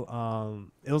into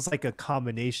it was like a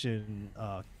combination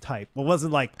type. It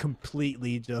wasn't like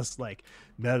completely just like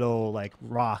metal, like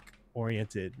rock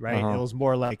oriented, right? It was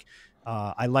more like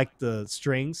I liked the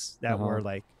strings that were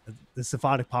like the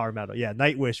symphonic power metal. Yeah,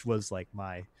 Nightwish was like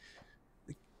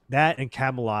that, and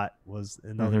Camelot was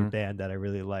another band that I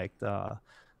really liked.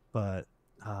 But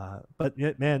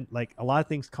man, like a lot of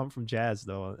things come from jazz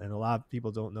though, and a lot of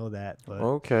people don't know that. But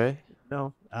okay.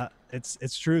 No,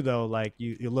 it's true though. Like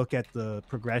you look at the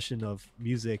progression of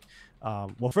music.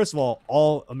 Well, first of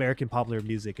all American popular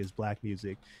music is black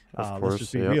music. Let's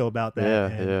just be real about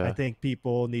that. I think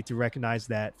people need to recognize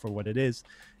that for what it is.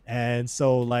 And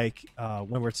so like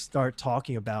when we start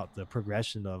talking about the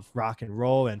progression of rock and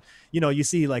roll, and you know, you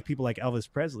see like people like Elvis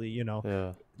Presley, you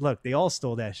know, look, they all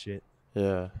stole that shit.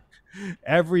 Yeah.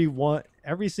 Every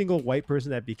single white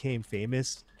person that became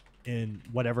famous in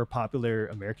whatever popular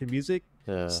American music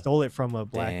stole it from a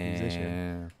black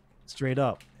musician, straight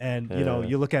up. And you know,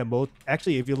 you look at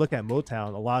if you look at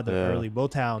Motown, a lot of the early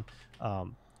Motown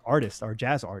artists are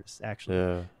jazz artists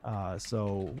actually.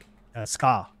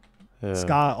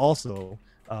 Ska also,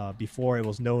 before it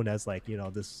was known as like, you know,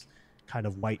 this kind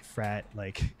of white frat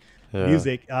like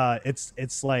music,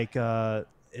 it's like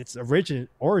its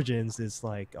origins is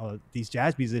like these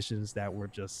jazz musicians that were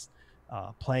just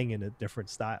playing in a different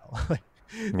style.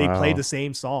 They play the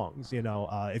same songs, you know.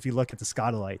 If you look at the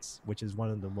Scotalites, which is one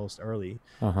of the most early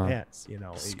bands, you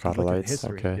know, Scotalites,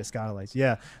 history. okay. Yeah, Scotalites,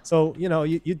 yeah. So you know,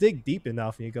 you dig deep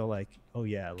enough and you go like, oh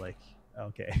yeah, like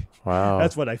okay, wow,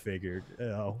 that's what I figured. You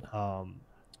know,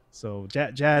 so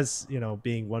jazz, you know,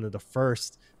 being one of the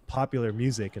first popular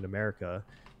music in America.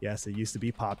 Yes, it used to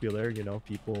be popular. You know,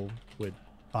 people would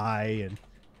buy and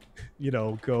you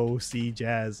know go see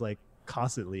jazz like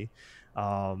constantly.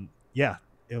 Yeah,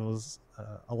 it was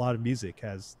a lot of music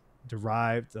has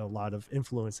derived, a lot of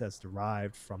influence has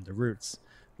derived from the roots,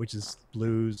 which is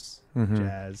blues,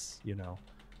 jazz, you know,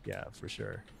 yeah, for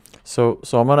sure. So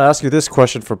I'm gonna ask you this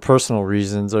question for personal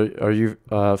reasons. Are you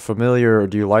familiar, or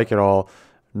do you like it all,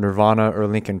 Nirvana or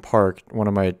Linkin Park? One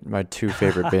of my two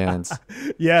favorite bands.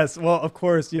 Yes, well, of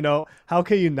course, how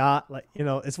can you not, like,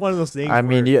 it's one of those things. I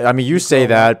mean, you say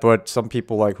that, but some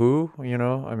people like, who? I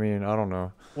mean, I don't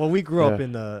know. Well, we grew up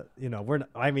in the,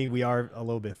 we are a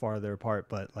little bit farther apart,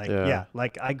 but like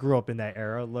I grew up in that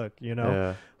era. Look,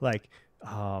 like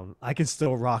I can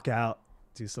still rock out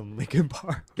to some Linkin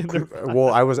Park.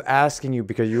 Well, I was asking you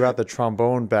because you got the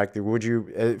trombone back there. Would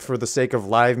you, for the sake of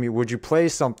live music, would you play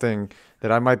something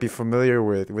that I might be familiar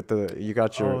with you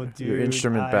got your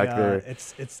instrument back there?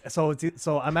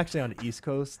 So I'm actually on the East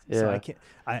Coast, so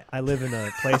I live in a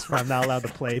place where I'm not allowed to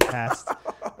play past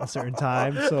a certain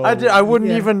time. So I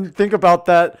wouldn't even think about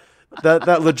that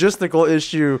logistical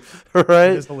issue,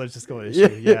 right? It's a logistical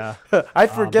issue, yeah. I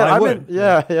forget.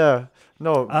 Yeah.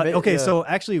 No. Okay, so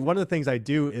actually, one of the things I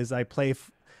do is I play.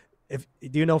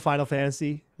 Do you know Final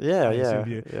Fantasy? Yeah.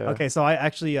 Okay, so I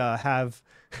actually have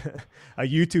a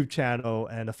YouTube channel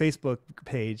and a Facebook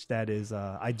page that is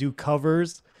I do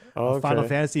covers of Final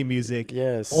Fantasy music.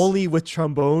 Yes. Only with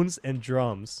trombones and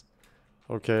drums.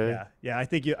 Okay. Yeah. I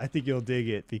think you'll dig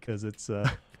it because it's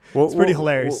it's pretty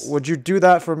hilarious. Would you do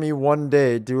that for me one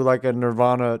day? Do like a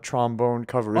Nirvana trombone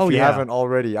cover if you haven't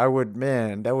already. I would,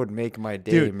 man. That would make my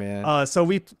day, dude, man. So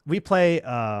we play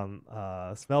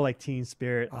 "Smell Like Teen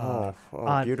Spirit."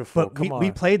 Beautiful. But Come on.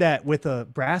 we play that with a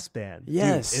brass band.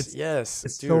 Yes, dude,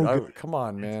 it's dude, so good. Come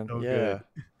on, man. So yeah.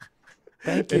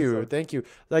 good. Thank you.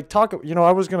 Like talk.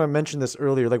 I was gonna mention this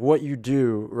earlier. Like what you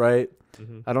do, right?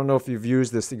 Mm-hmm. I don't know if you've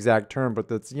used this exact term, but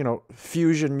that's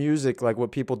fusion music, like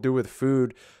what people do with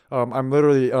food. I'm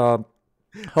literally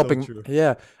helping.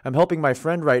 So I'm helping my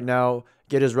friend right now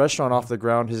get his restaurant off the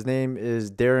ground. His name is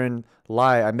Darren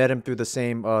Lai. I met him through the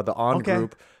same the On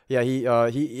group. Yeah,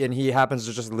 he happens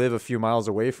to just live a few miles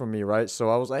away from me, right? So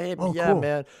I was like, hey, cool.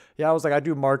 Man. Yeah, I was like, I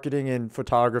do marketing and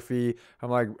photography. I'm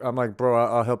like, bro,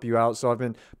 I'll help you out. So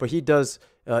but he does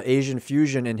Asian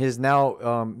fusion, and his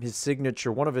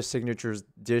signature, one of his signatures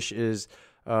dish is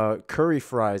curry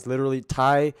fries, literally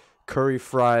Thai curry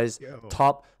fries,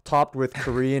 topped with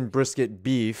Korean brisket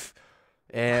beef.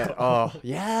 And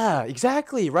yeah,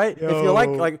 exactly, right. If you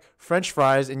like French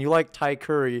fries and you like Thai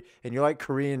curry and you like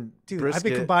Korean brisket. I've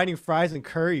been combining fries and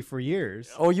curry for years.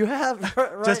 Oh, you have?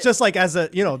 Right. Just like as a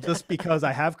just because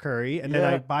I have curry and then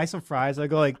I buy some fries, I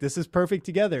go like, this is perfect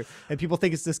together. And people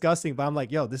think it's disgusting, but I'm like,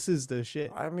 yo, this is the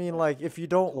shit. I mean, like, if you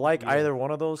don't like either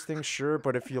one of those things, sure,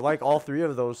 but if you like all three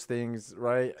of those things,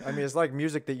 right? I mean, it's like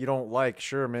music that you don't like,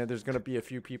 sure, man. There's gonna be a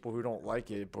few people who don't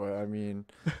like it, but I mean,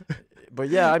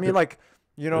 I mean, like.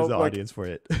 There's the audience for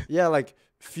it. Yeah, like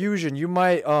fusion. You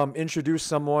might introduce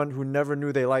someone who never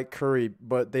knew they like curry,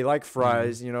 but they like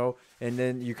fries, and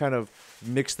then you kind of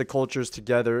mix the cultures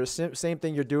together. Same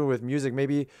thing you're doing with music.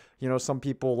 Maybe, some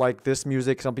people like this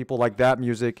music, some people like that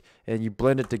music, and you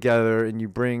blend it together and you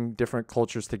bring different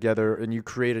cultures together and you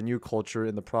create a new culture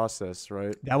in the process,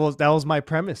 right? That was my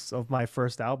premise of my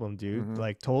first album, dude. Mm-hmm.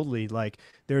 Like totally, like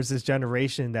there's this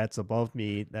generation that's above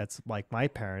me, that's like my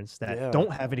parents that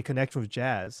don't have any connection with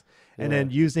jazz. And then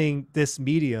using this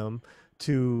medium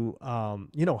to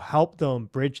help them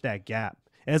bridge that gap.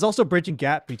 And it's also bridging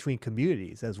gap between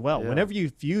communities as well. Whenever you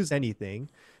fuse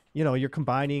anything, you're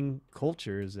combining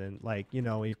cultures and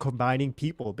you're combining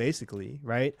people basically,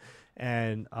 right?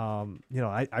 And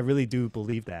I really do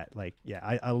believe that.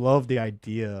 I love the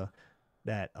idea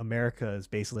that America is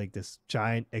basically like this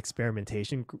giant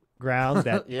experimentation ground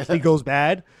that usually goes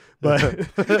bad,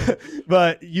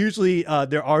 but usually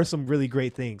there are some really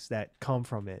great things that come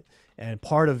from it. And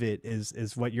part of it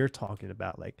is what you're talking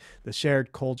about, like the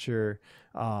shared culture,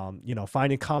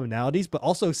 finding commonalities, but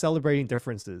also celebrating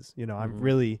differences. I'm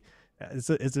really, it's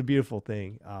a beautiful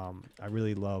thing. I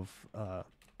really love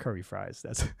curry fries.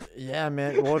 Yeah,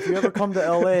 man. Well, if you ever come to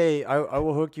LA, I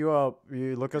will hook you up.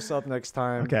 You look us up next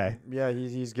time. Okay. Yeah,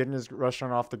 he's getting his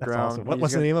restaurant off the ground. Awesome.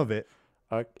 What's the name of it?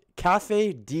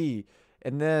 Cafe D,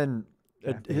 and then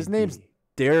his name's D.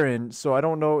 Darren, so I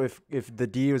don't know if the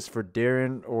D was for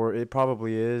Darren or it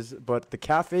probably is, but the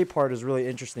cafe part is really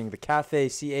interesting. The cafe,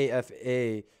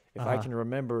 CAFA, if I can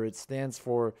remember, it stands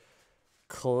for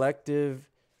Collective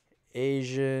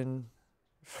Asian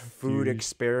Food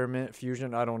Experiment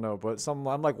Fusion. I don't know, but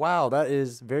I'm like, wow, that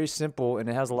is very simple and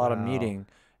it has a lot of meaning.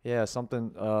 Yeah, something.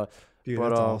 Dude,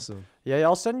 that's awesome. Yeah,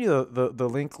 I'll send you the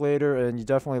link later, and you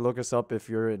definitely look us up if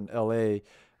you're in LA.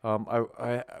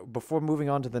 I before moving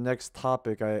on to the next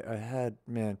topic, I had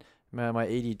my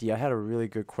ADD. I had a really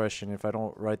good question. If I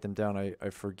don't write them down, I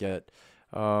forget.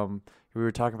 We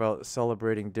were talking about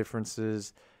celebrating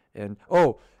differences, And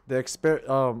like,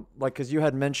 because you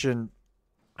had mentioned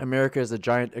America is a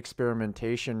giant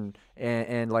experimentation,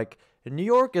 and like New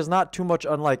York is not too much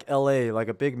unlike LA, like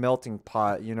a big melting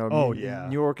pot, you know. Oh, yeah.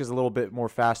 New York is a little bit more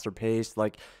faster paced.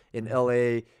 Like in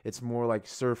LA, it's more like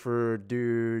surfer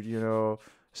dude, you know,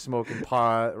 smoking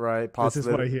pot, right? Pot's This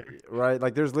is what I hear. Right?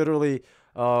 Like there's literally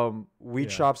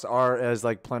weed shops are as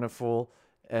like plentiful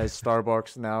as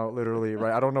Starbucks now, literally,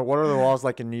 right? I don't know, what are the laws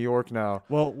like in New York now?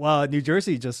 Well, New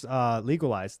Jersey just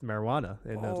legalized marijuana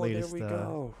in the latest. There we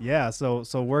go. Yeah, so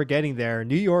we're getting there.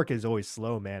 New York is always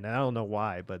slow, man. And I don't know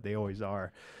why, but they always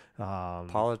are.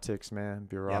 Politics, man,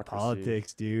 bureaucracy. Yeah,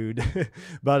 politics, dude.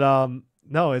 But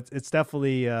no, it's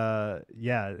definitely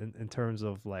in terms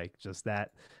of like just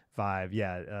that vibe.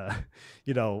 Yeah,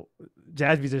 you know,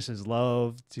 jazz musicians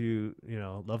love to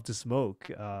smoke.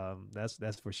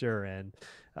 That's for sure. And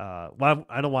well,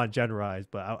 I don't want to generalize,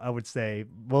 but I would say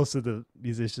most of the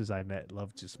musicians I met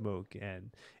love to smoke, and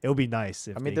it would be nice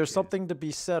if there's something to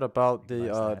be said about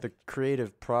the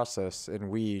creative process in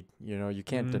weed. You know, you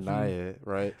can't deny it,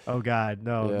 right? Oh God,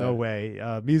 no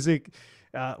way. Music.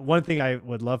 One thing I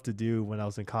would love to do when I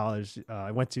was in college,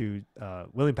 I went to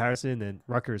William Paterson and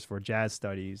Rutgers for jazz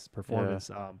studies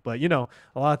performance. But you know,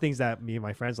 a lot of things that me and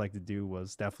my friends like to do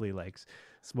was definitely like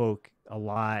smoke a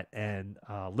lot and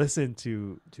listen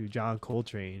to John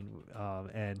Coltrane,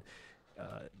 and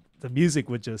the music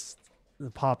would just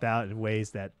pop out in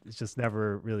ways that it's just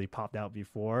never really popped out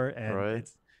before. And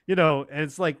it's, you know, and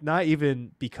it's like not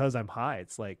even because I'm high.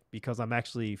 It's like because I'm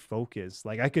actually focused.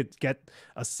 Like I could get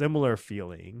a similar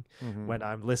feeling when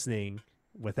I'm listening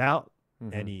without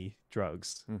any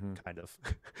drugs, kind of.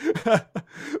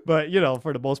 But you know,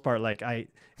 for the most part, like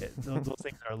those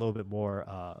things are a little bit more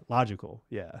logical.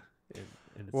 Yeah.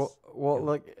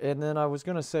 Like, and then I was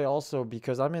gonna say also,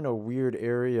 because I'm in a weird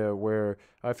area where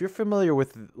if you're familiar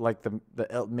with like the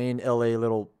main LA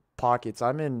little pockets,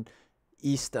 I'm in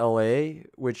East LA,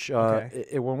 which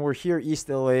when we're here, East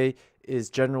LA is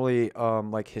generally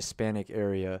like Hispanic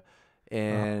area,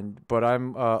 and but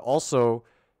I'm also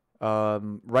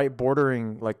right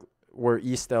bordering like where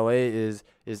East LA is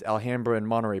Alhambra and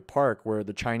Monterey Park, where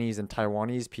the Chinese and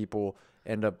Taiwanese people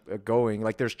end up going.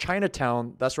 Like there's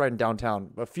Chinatown, that's right in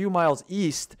downtown, a few miles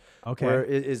east, where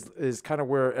it is kind of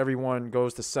where everyone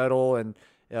goes to settle, and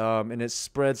it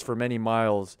spreads for many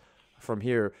miles from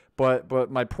here. But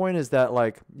my point is that,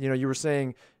 like, you know, you were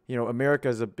saying, you know, America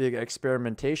is a big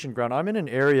experimentation ground. I'm in an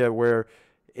area where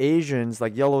Asians,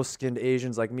 like yellow-skinned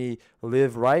Asians like me,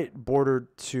 live right bordered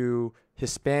to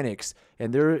Hispanics,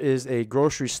 and there is a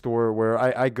grocery store where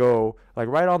I go, like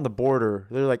right on the border.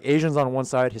 They're like Asians on one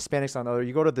side, Hispanics on the other.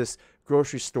 You go to this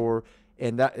grocery store,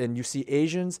 and you see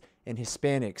Asians and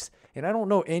Hispanics, and I don't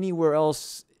know anywhere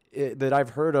else that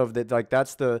I've heard of that, like,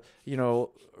 that's the, you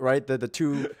know, right, the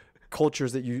two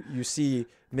cultures that you see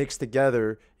mixed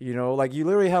together. You know, like you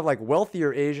literally have like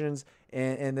wealthier Asians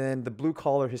and then the blue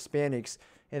collar Hispanics,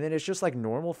 and then it's just like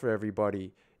normal for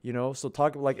everybody, you know. So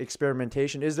talk like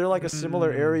experimentation. Is there like a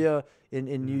similar area in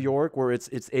New York where it's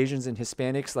Asians and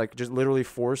Hispanics like just literally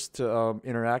forced to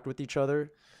interact with each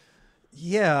other?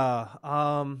 Yeah,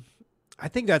 I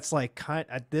think that's like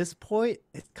at this point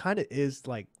it kind of is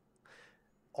like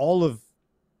all of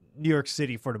New York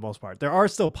City for the most part. There are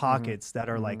still pockets that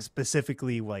are like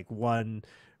specifically like one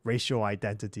racial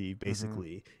identity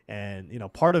basically, and you know,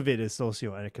 part of it is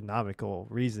socioeconomical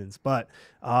reasons, but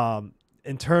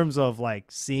in terms of like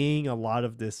seeing a lot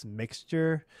of this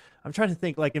mixture, I'm trying to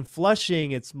think, like in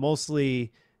Flushing it's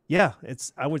mostly,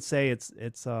 I would say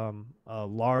it's a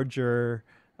larger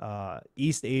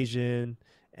East Asian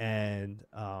and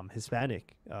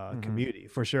Hispanic community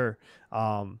for sure.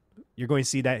 You're going to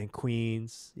see that in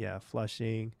Queens,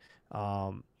 Flushing.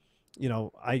 You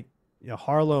know,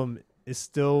 Harlem is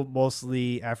still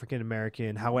mostly African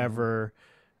American. However,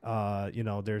 you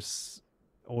know, there's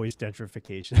always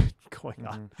gentrification going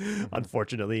on,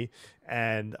 unfortunately.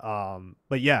 And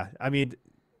but yeah, I mean,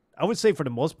 I would say for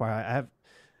the most part,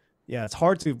 it's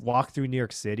hard to walk through New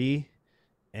York City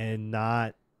and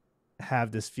not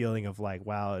have this feeling of like,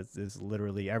 wow, it's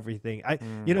literally everything.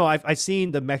 You know, I've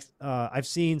seen I've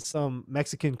seen some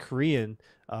Mexican Korean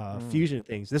fusion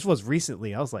things. This was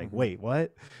recently. I was like, wait,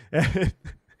 what?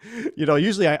 You know,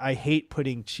 usually I hate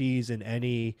putting cheese in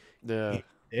any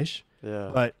dish,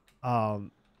 but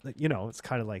you know, it's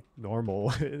kind of like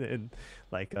normal in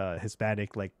like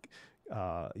Hispanic like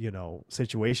you know,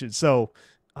 situation. So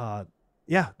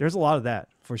yeah, there's a lot of that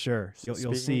for sure.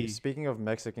 You'll see. Speaking of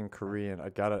Mexican Korean, I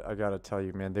gotta tell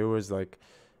you, man, there was like,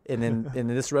 and then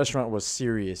this restaurant was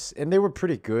serious, and they were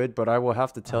pretty good. But I will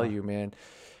have to tell you, man,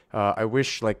 I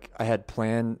wish like I had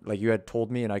planned, like you had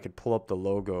told me, and I could pull up the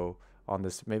logo on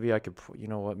this. Maybe I could, you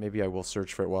know what? Maybe I will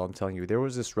search for it while I'm telling you. There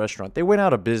was this restaurant. They went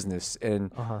out of business,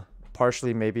 and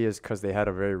partially maybe is because they had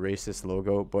a very racist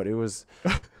logo, but it was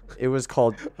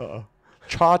called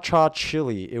Cha Cha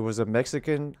Chili. It was a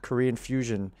Mexican Korean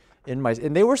fusion and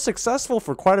they were successful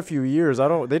for quite a few years.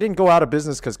 They didn't go out of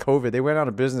business because COVID. They went out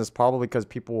of business probably because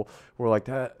people were like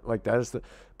that is the,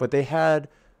 but they had,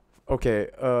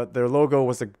 their logo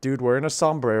was a dude wearing a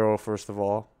sombrero, first of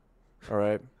all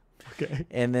right. Okay.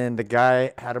 And then the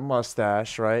guy had a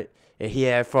mustache, right? And he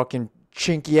had fucking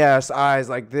chinky ass eyes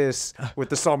like this with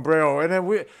the sombrero.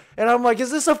 And I'm like, is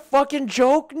this a fucking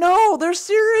joke? No, they're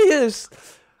serious.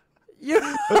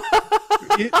 Yeah.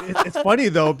 It's funny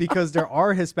though, because there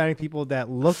are Hispanic people that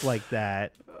look like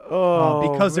that.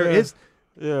 Because man. there is,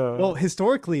 yeah. well,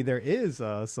 historically there is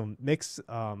some mix.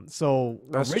 So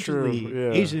that's originally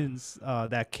true. Yeah. Asians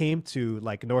that came to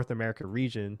like North America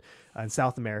region and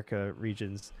South America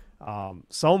regions,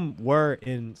 some were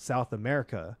in South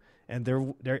America, and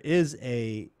there is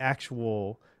a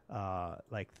actual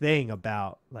like thing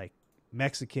about like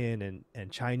Mexican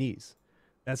and Chinese.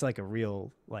 That's like a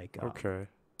real like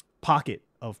pocket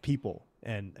of people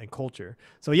and culture.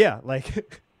 So yeah,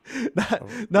 like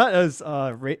not as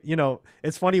you know,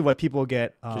 it's funny what people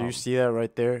get. Can you see that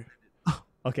right there?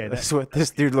 Okay, that's what this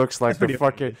dude looks like.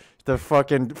 The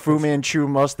fucking Fu Manchu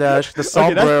mustache, the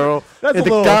sombrero, that's and the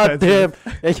goddamn.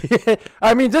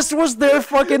 I mean, this was their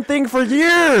fucking thing for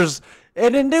years.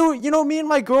 And then me and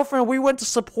my girlfriend, we went to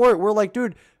support. We're like,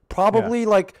 dude, probably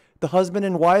like the husband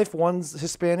and wife, one's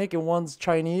Hispanic and one's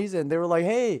Chinese, and they were like,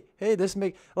 hey, this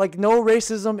make like no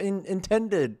racism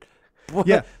intended.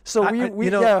 Yeah. So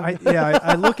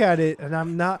I look at it and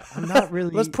I'm not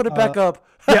really. Let's put it back up.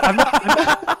 Yeah, I'm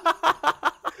not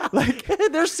like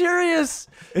they're serious.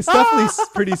 It's definitely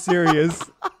pretty serious.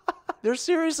 They're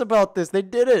serious about this. They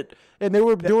did it, and they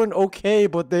were doing okay,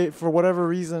 but they, for whatever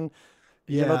reason,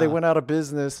 they went out of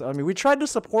business. I mean, we tried to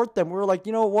support them. We were like,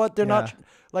 you know what? They're not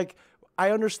like.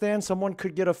 I understand someone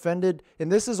could get offended, and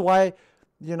this is why,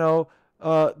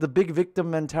 the big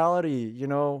victim mentality.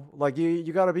 Like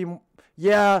you gotta be.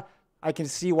 Yeah, I can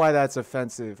see why that's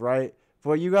offensive, right?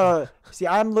 But you gotta see.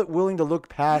 I'm willing to look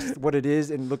past what it is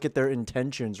and look at their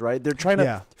intentions, right? They're trying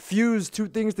to fuse two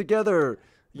things together.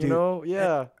 You know,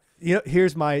 yeah.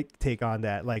 Here's my take on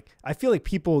that. Like, I feel like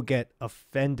people get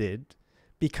offended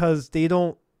because they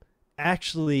don't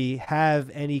actually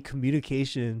have any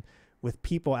communication with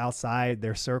people outside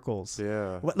their circles.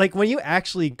 Yeah. Like when you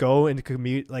actually go and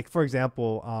commute, like for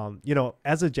example,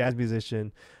 as a jazz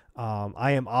musician,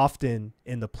 I am often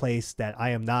in the place that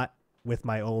I am not with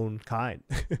my own kind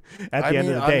at the end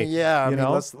of the day.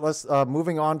 Let's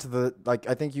moving on to the, like,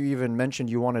 I think you even mentioned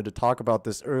you wanted to talk about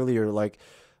this earlier, like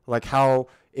how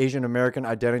Asian American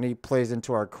identity plays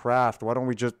into our craft. Why don't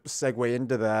we just segue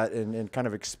into that and kind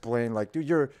of explain, like, dude,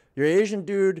 you're Asian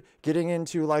dude getting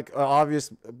into like an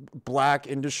obvious black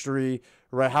industry,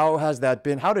 right? How has that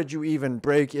been? How did you even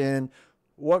break in?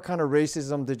 What kind of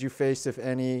racism did you face, if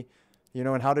any?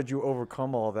 And how did you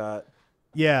overcome all that?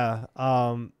 Yeah.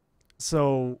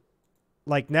 So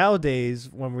like nowadays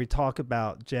when we talk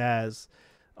about jazz,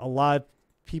 a lot of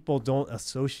people don't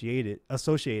associate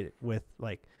it with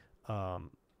like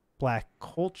black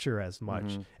culture as much.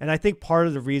 Mm-hmm. And I think part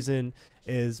of the reason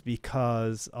is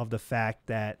because of the fact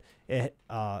that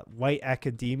white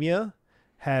academia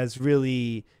has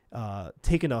really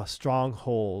taken a strong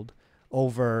hold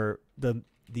over the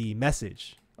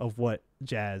message of what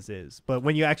jazz is. But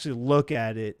when you actually look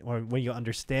at it, or when you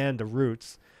understand the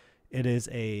roots, it is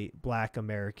a Black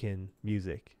American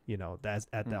music. That's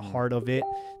at the heart of it.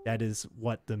 That is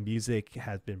what the music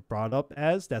has been brought up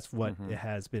as. That's what it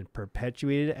has been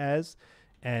perpetuated as,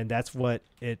 and that's what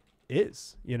it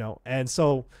is. And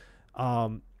so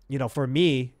for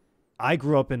me, I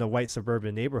grew up in a white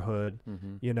suburban neighborhood,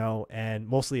 and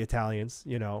mostly Italians,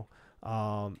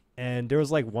 and there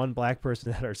was like one black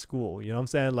person at our school. You know what I'm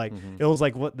saying? Like it was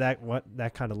like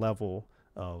that kind of level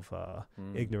of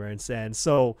ignorance. And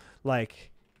so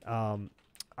like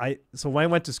so when I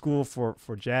went to school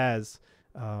for jazz,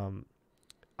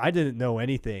 I didn't know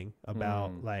anything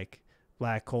about like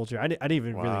black culture. I didn't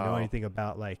even really know anything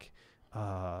about like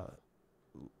I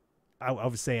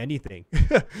would say anything,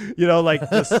 like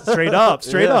just straight up.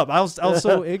 I was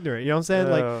so ignorant. You know what I'm saying?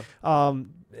 Like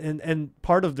and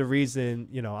part of the reason,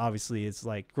 you know, obviously it's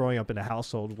like growing up in a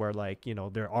household where like, you know,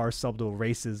 there are subtle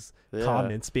racist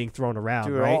comments being thrown around.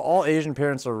 Dude, right? all Asian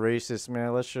parents are racist,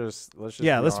 man. Let's just let's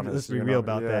honest, be real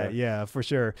about that. Yeah, for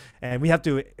sure. And we have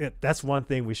to. That's one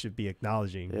thing we should be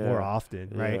acknowledging more often,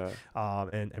 right?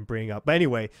 And bring up. But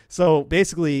anyway, so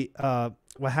basically,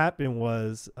 what happened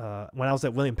was when I was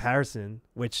at William Paterson,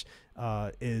 which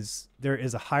there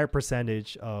is a higher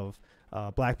percentage of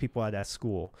black people at that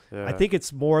school. I think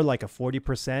it's more like a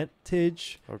 40%.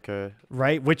 Okay.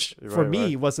 Right, which for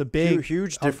me was a big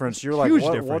huge difference. You're like,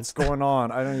 what's going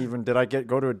on? I don't even. Did I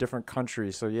go to a different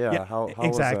country? So how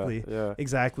exactly. was that? Yeah,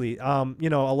 exactly. You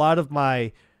know, a lot of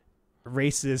my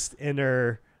racist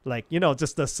inner, like, you know,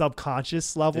 just the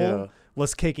subconscious level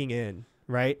was kicking in.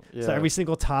 Right. Yeah. So every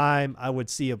single time I would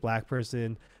see a black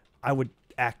person, I would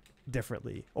act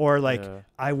differently, or like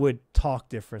I would talk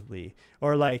differently,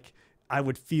 or like I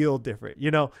would feel different,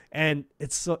 you know. And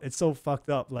it's so fucked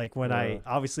up. Like when I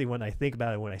think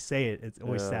about it, when I say it, it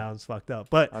always sounds fucked up.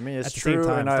 But I mean, it's at the true, same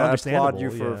time, and I applaud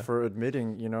you for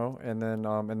admitting, you know. And then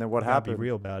what happened? Be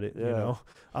real about it, you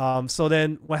know. So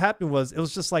then what happened was, it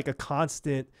was just like a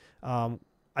constant.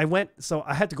 I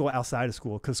had to go outside of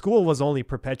school, because school was only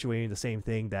perpetuating the same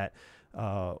thing that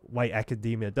white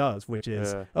academia does, which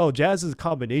is jazz is a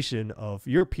combination of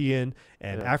European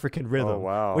and African rhythm,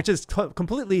 which is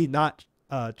completely not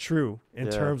true in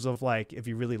terms of, like, if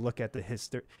you really look at the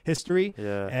history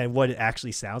and what it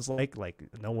actually sounds like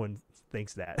no one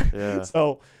thinks that.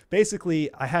 So basically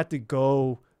I had to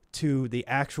go to the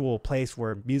actual place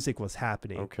where music was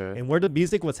happening, and where the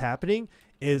music was happening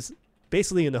is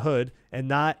basically in the hood, and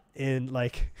not in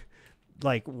like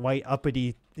white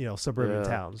uppity, you know, suburban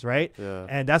towns, right?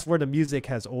 And that's where the music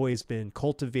has always been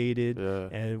cultivated,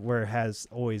 and where it has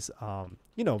always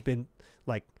you know, been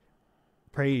like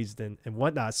praised and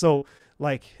whatnot. So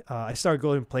like I started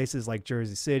going to places like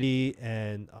Jersey City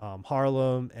and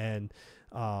Harlem and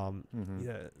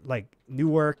like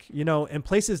Newark, you know, and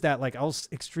places that like I was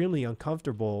extremely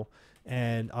uncomfortable,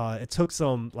 and it took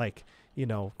some, like, you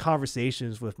know,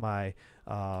 conversations with my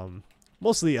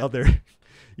mostly other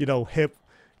you know,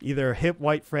 either hip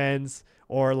white friends,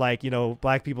 or like, you know,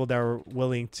 black people that were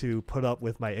willing to put up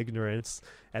with my ignorance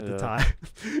at the time.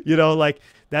 You know, like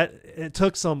that, it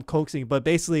took some coaxing, but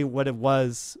basically what it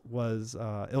was it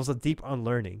was a deep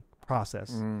unlearning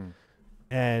process.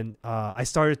 And I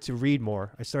started to read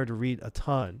more. I started to read a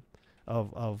ton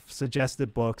of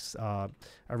suggested books. I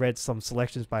read some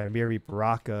selections by Amiri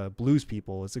Baraka, Blues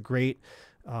People. It's a great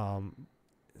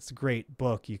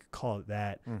book, you could call it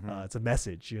that. It's a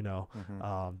message, you know,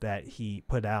 that he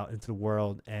put out into the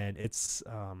world, and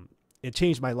it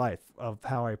changed my life of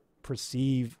how I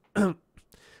perceive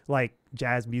like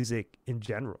jazz music in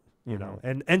general, you know,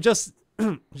 and just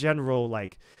general,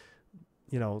 like,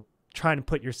 you know, trying to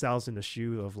put yourselves in the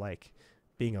shoe of like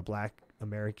being a black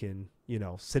American, you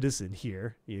know, citizen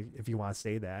here, if you want to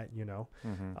say that, you know.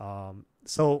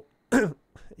 So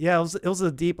yeah, it was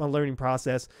a deep unlearning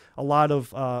process. A lot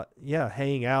of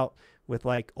hanging out with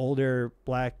like older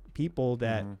black people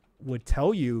that would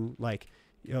tell you, like,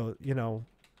 you know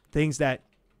things that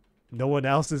no one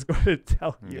else is going to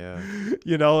tell you.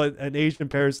 You know, an Asian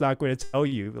parent's not going to tell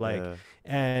you, like,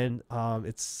 and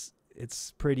it's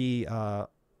pretty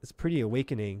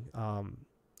awakening.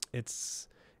 It's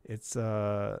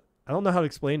I don't know how to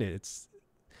explain it.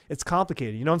 It's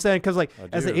complicated, you know what I'm saying? Because like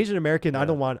as an Asian American,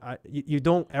 you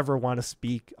don't ever want to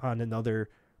speak on another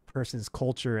person's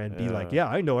culture and be like,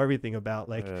 I know everything about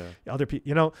like other people,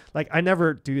 you know, like I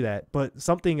never do that. But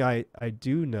something I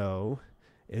do know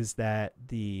is that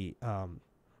the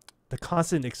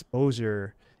constant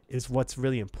exposure is what's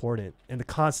really important, and the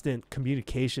constant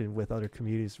communication with other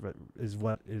communities is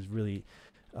what is really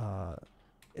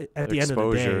at the end of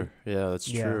the day. That's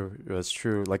true. That's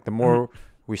true. Like the more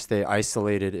we stay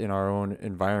isolated in our own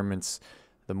environments,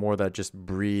 the more that just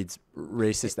breeds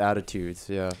racist attitudes.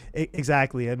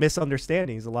 Exactly. And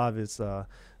misunderstandings, a lot of it's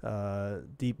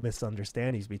deep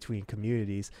misunderstandings between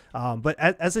communities. But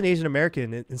as an Asian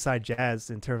American inside jazz,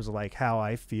 in terms of like how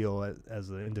I feel as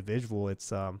an individual,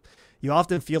 it's you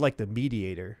often feel like the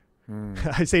mediator.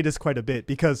 I say this quite a bit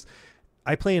because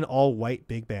I play in all white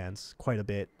big bands quite a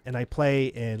bit, and I play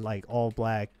in like all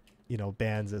black, you know,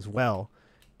 bands as well.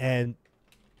 And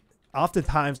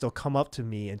oftentimes they'll come up to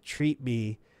me and treat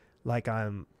me like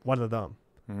I'm one of them,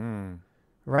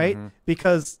 right?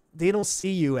 Because they don't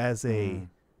see you as a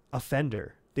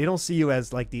offender. They don't see you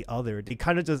as like the other. They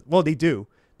kind of just, well, they do.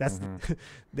 That's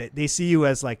they see you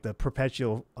as like the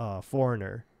perpetual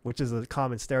foreigner, which is a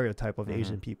common stereotype of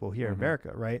Asian people here in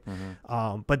America, right?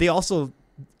 But they also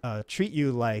treat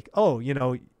you like, oh, you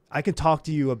know, I can talk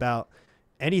to you about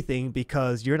anything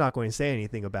because you're not going to say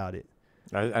anything about it.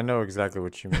 I know exactly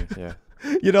what you mean. Yeah.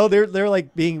 You know, they're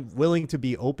like being willing to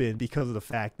be open because of the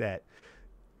fact that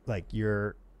like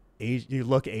you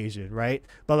look Asian, right?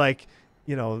 But like,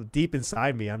 you know, deep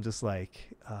inside me, I'm just like,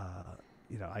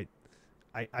 you know,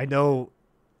 I know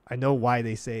why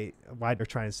they're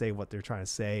trying to say what they're trying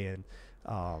to say. And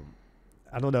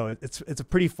I don't know, it's a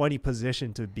pretty funny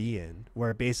position to be in,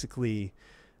 where basically,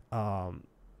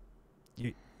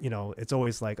 you know, it's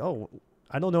always like, oh,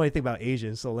 I don't know anything about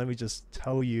Asians, so let me just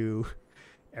tell you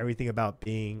everything about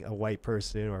being a white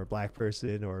person or a black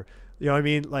person, or, you know what I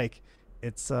mean? Like,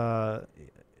 it's I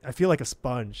feel like a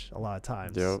sponge a lot of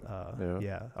times. Yep.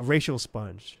 Yeah, a racial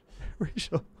sponge.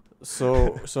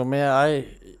 So man,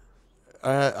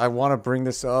 I want to bring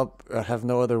this up. I have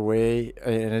no other way,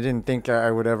 and I didn't think I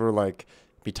would ever like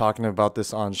be talking about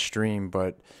this on stream,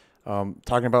 but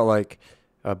talking about like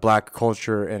black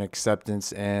culture and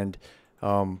acceptance, and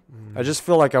I just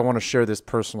feel like I want to share this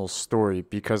personal story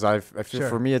because I feel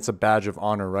for me it's a badge of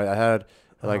honor, right? I had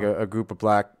like a group of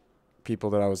black people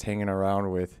that I was hanging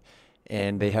around with,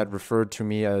 and they had referred to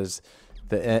me as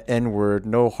the N word,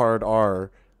 no hard R,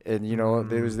 and you know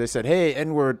they said, "Hey,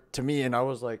 N word" to me, and I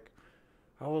was like,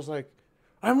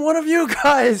 I'm one of you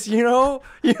guys, you know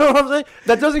what I'm saying?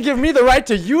 That doesn't give me the right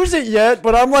to use it yet,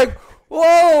 but I'm like,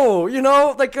 whoa, you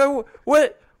know, like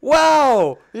what?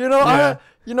 Wow, you know, yeah.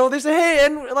 You know, they say, hey,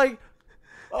 and like,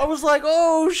 I was like,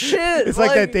 oh shit! It's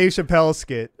like that Dave Chappelle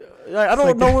skit. I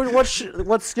don't know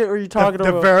what skit are you talking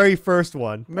about? The very first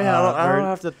one. Man, I don't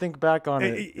have to think back on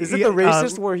it. Is it the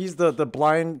racist where he's the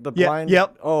blind?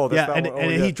 Yep. Oh, that's yeah. that one.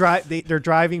 And they're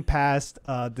driving past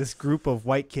this group of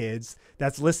white kids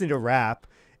that's listening to rap,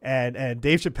 and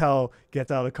Dave Chappelle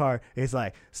gets out of the car. And he's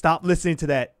like, "Stop listening to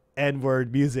that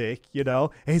N-word music," you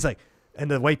know. And he's like, and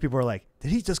the white people are like,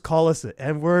 "Did he just call us an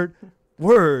N-word?"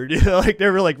 Word, you know, like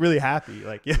they're like really happy,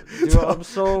 like yeah. Dude, I'm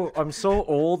so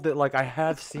old that like I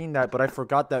have seen that, but I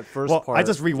forgot that first part. I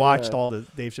just rewatched all the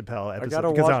Dave Chappelle episodes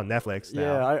because they're on Netflix now.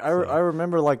 Yeah, I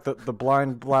remember like the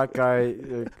blind black guy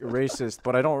racist,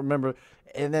 but I don't remember.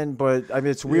 And then, but I mean,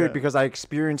 it's weird because I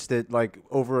experienced it like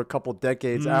over a couple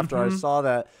decades after I saw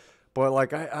that. But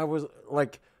like I was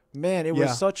like, man, it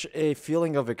was such a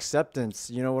feeling of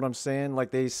acceptance. You know what I'm saying? Like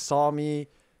they saw me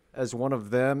as one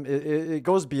of them. It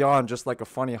goes beyond just like a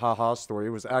funny haha story. It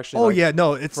was actually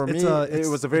for me it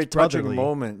was a very touching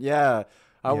moment. Yeah.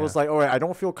 I was like, all right, I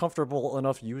don't feel comfortable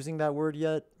enough using that word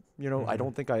yet. You know, I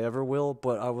don't think I ever will,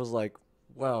 but I was like,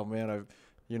 wow, man,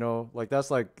 you know, like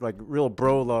that's like real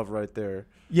bro love right there.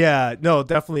 Yeah, no,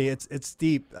 definitely. It's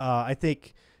deep. I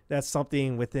think that's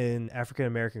something within African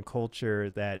American culture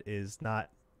that is not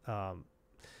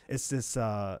it's this,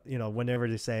 you know, whenever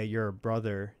they say you're a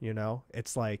brother, you know,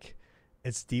 it's like,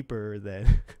 it's deeper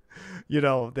than, you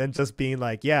know, than just being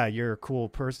like, yeah, you're a cool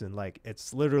person. Like,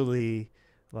 it's literally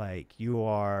like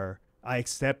I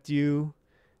accept you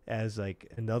as like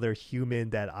another human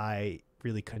that I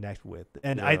really connect with.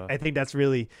 And I think that's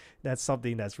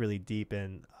something that's really deep.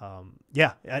 And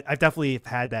I've definitely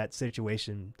had that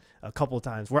situation a couple of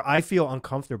times where I feel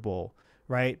uncomfortable,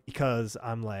 right? Because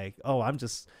I'm like, oh, I'm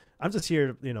just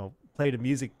here, you know, play the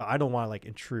music, but I don't want to like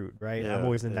intrude, right? I'm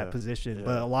always in that position.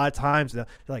 But a lot of times they're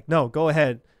like, no, go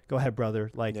ahead,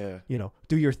 brother. Like, you know,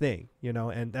 do your thing, you know?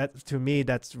 And that, to me,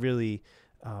 that's really,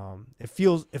 it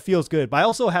feels good. But I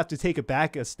also have to take it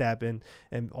back a step and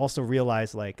also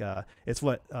realize like, it's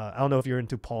what, I don't know if you're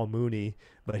into Paul Mooney,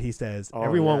 but he says,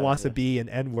 everyone wants to be an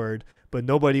N-word, but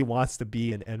nobody wants to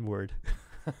be an N-word.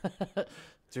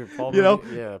 Dude, Paul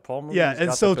Mooney, Paul Mooney,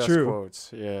 it's so true.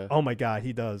 Quotes. Yeah. Oh my God,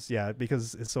 he does. Yeah,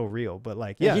 because it's so real. But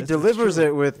like, he delivers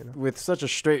it with such a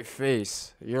straight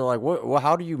face. You're like, what? Well,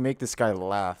 how do you make this guy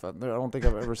laugh? I don't think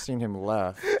I've ever seen him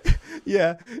laugh.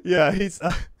 Yeah. He's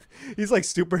like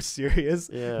super serious.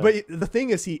 Yeah. But the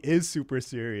thing is, he is super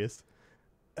serious.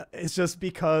 It's just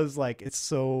because like it's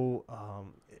so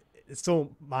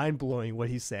mind blowing what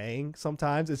he's saying.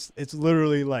 Sometimes it's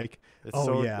literally like,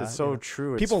 it's so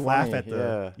true. People laugh at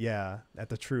at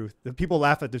the truth. The people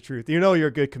laugh at the truth. You know, you're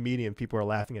a good comedian. People are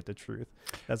laughing at the truth.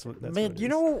 That's what you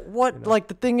know what? You know? Like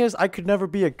the thing is, I could never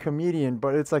be a comedian,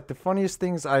 but it's like the funniest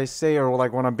things I say are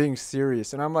like when I'm being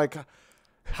serious, and I'm like,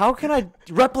 how can I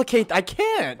replicate? I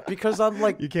can't, because I'm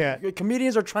like, you can't.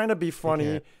 Comedians are trying to be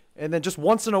funny. And then just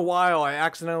once in a while, I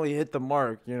accidentally hit the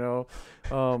mark, you know?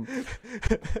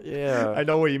 I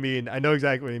know what you mean. I know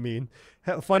exactly what you mean.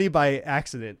 Funny by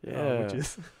accident. Yeah. Which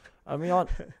is... I mean,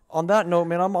 on that note,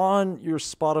 man, I'm on your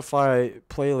Spotify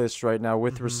playlist right now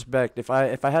with respect. If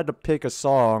I had to pick a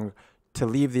song to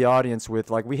leave the audience with,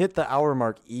 like, we hit the hour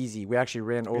mark easy. We actually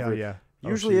ran over.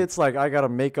 Usually it's like I gotta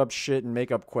make up shit and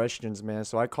make up questions, man.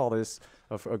 So I call this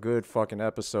a good fucking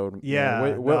episode. Yeah.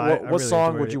 Man. What really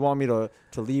song would you want me to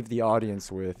leave the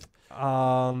audience with?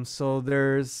 So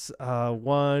there's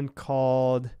one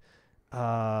called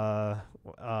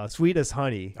Sweet as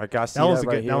Honey. I got that was a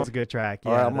good. That was a good track. Yeah,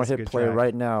 all right, I'm gonna hit play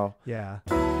right now. Yeah.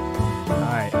 All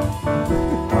right. All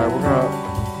right, we're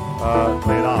gonna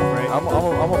play it off, right? I'm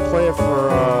gonna play it for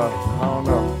I don't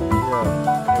know.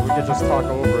 Yeah, we could just talk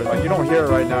over it. Like you don't hear it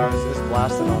right now. It's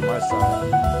blasting on my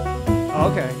side.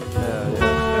 Oh, okay. Yeah.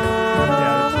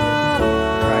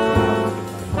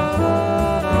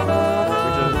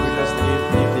 We just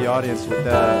leave the audience with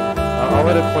that. I'll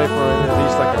let it play for at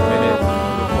least like a minute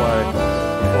before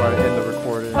I end the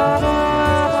recording.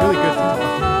 Yeah, it's really good to talk to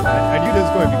you. I knew this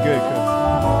was going to be good because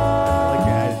I like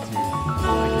your attitude.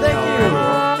 Thank you.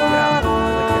 Yeah, I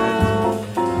like your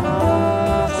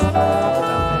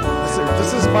attitude.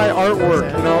 This is my artwork,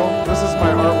 you know? This is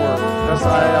my artwork. That's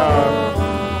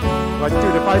like,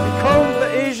 dude, if I become the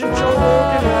Asian Joe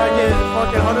Rogan and I get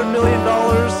fucking $100 million,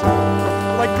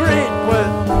 like, great, but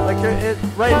like,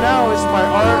 right now, it's my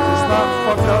art. It's not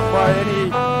fucked up by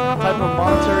any type of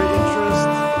monetary interest,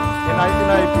 and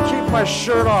I keep my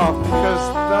shirt off because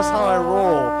that's how I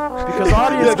roll. Because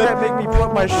audience can't make me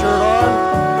put my shirt on.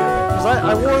 Because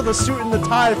I wore the suit and the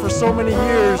tie for so many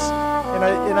years, and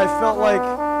I felt like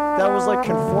that was like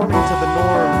conforming to the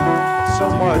norm so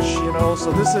much, you know.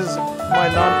 So this is my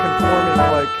non-conforming.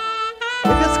 Like,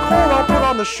 if it's cold, I'll put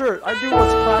on the shirt. I do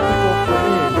what's practical for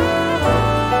me.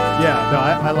 Yeah, no,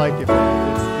 I like it, man.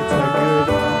 It's a good,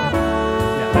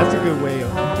 that's a good way of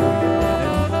doing it.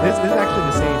 And this is actually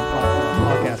the same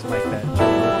podcast mic that Joe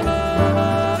Rogan.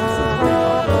 This is pretty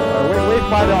popular. Wait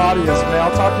by the audience, man.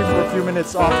 I'll talk to you for a few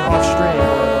minutes off stream.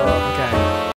 Okay.